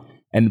song,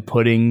 and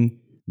putting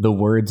the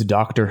words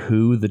Doctor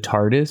Who, the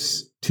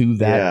TARDIS, to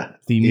that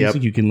theme music.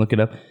 Yep. You can look it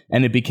up,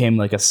 and it became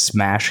like a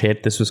smash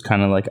hit. This was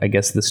kind of like, I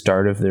guess, the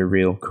start of their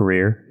real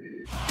career.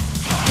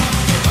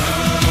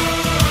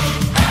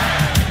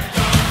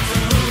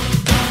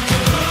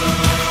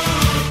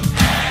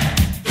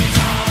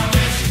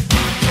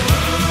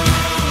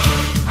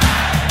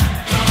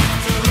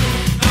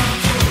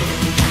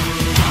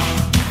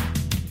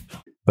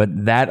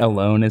 But that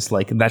alone is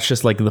like, that's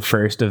just like the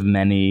first of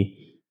many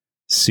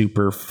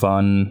super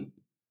fun,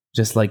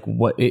 just like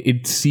what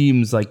it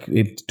seems like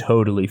it's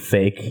totally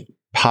fake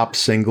pop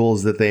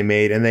singles that they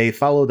made, and they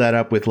followed that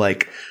up with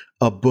like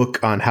a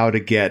book on how to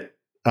get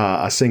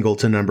a single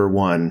to number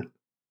one.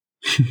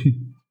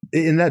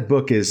 In that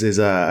book is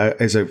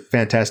a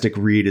fantastic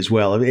read as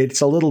well.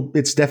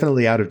 It's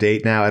definitely out of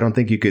date now. I don't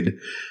think you could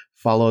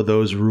follow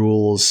those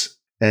rules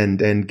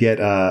and get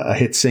a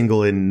hit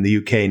single in the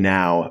UK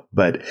now,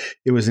 but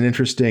it was an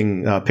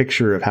interesting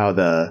depiction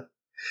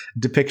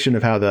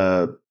of how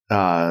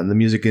the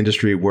music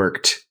industry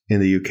worked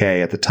in the UK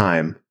at the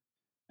time.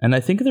 And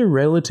I think they're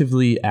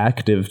relatively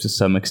active to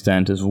some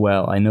extent as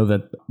well. I know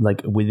that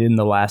like within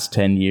the last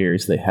 10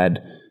 years, they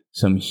had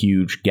some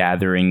huge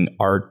gathering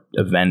art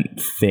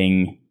event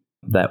thing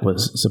that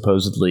was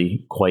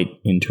supposedly quite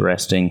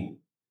interesting.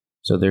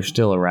 So they're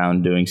still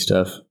around doing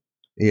stuff.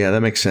 Yeah,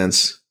 that makes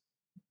sense.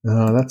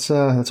 That's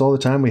all the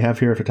time we have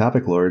here for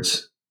Topic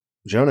Lords.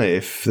 Jonah,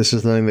 if this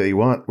is the thing that you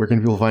want, where can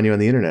people find you on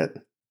the internet?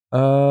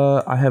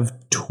 I have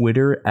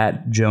Twitter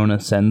at Jonah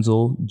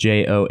Senzel,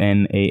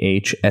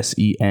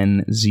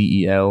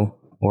 JONAHSENZEL,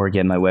 or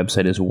again, my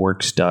website is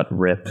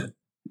works.rip, and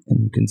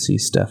you can see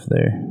stuff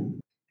there.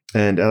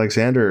 And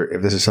Alexander,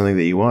 if this is something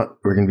that you want,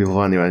 where can people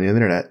find you on the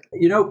internet?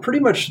 Pretty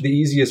much the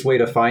easiest way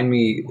to find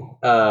me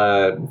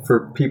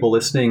for people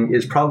listening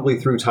is probably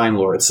through Time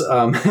Lords.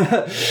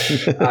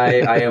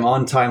 I am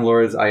on Time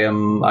Lords. I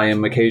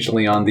am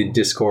occasionally on the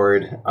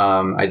Discord.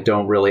 I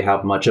don't really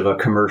have much of a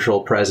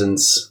commercial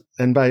presence.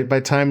 And by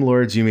Time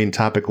Lords, you mean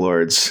Topic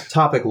Lords.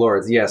 Topic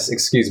Lords, yes.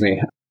 Excuse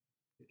me.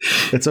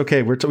 It's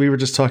okay. We were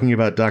just talking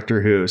about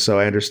Doctor Who, so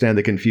I understand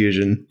the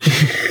confusion.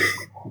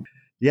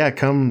 Yeah,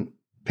 come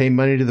pay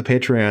money to the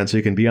Patreon so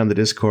you can be on the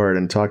Discord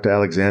and talk to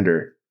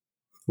Alexander.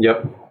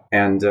 Yep.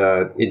 And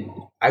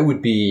I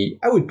would be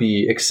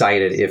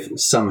excited if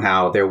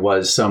somehow there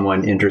was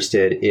someone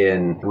interested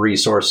in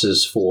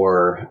resources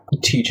for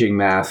teaching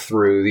math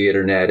through the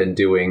internet and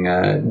doing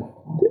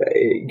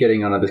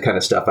getting on this kind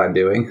of stuff I'm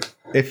doing.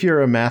 If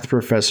you're a math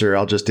professor,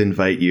 I'll just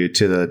invite you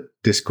to the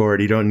Discord.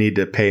 You don't need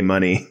to pay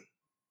money.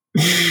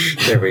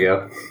 There we go.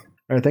 All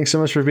right. Thanks so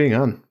much for being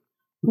on.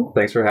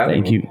 Thanks for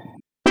having me. Thank you.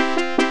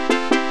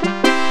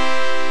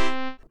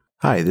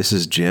 Hi, this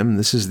is Jim.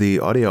 This is the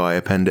audio I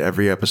append to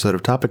every episode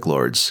of Topic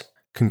Lords.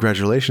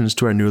 Congratulations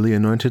to our newly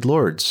anointed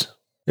lords.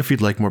 If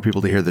you'd like more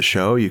people to hear the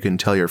show, you can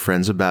tell your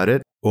friends about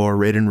it, or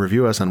rate and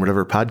review us on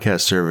whatever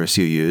podcast service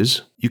you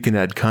use. You can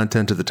add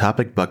content to the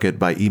Topic Bucket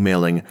by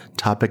emailing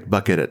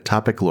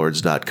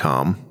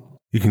topicbucket@topiclords.com.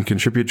 You can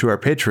contribute to our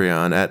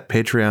Patreon at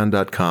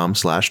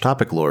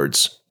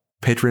patreon.com/topiclords.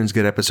 Patrons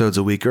get episodes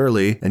a week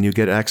early, and you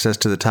get access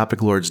to the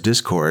Topic Lords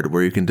Discord,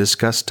 where you can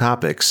discuss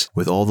topics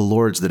with all the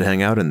lords that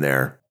hang out in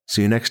there.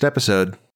 See you next episode.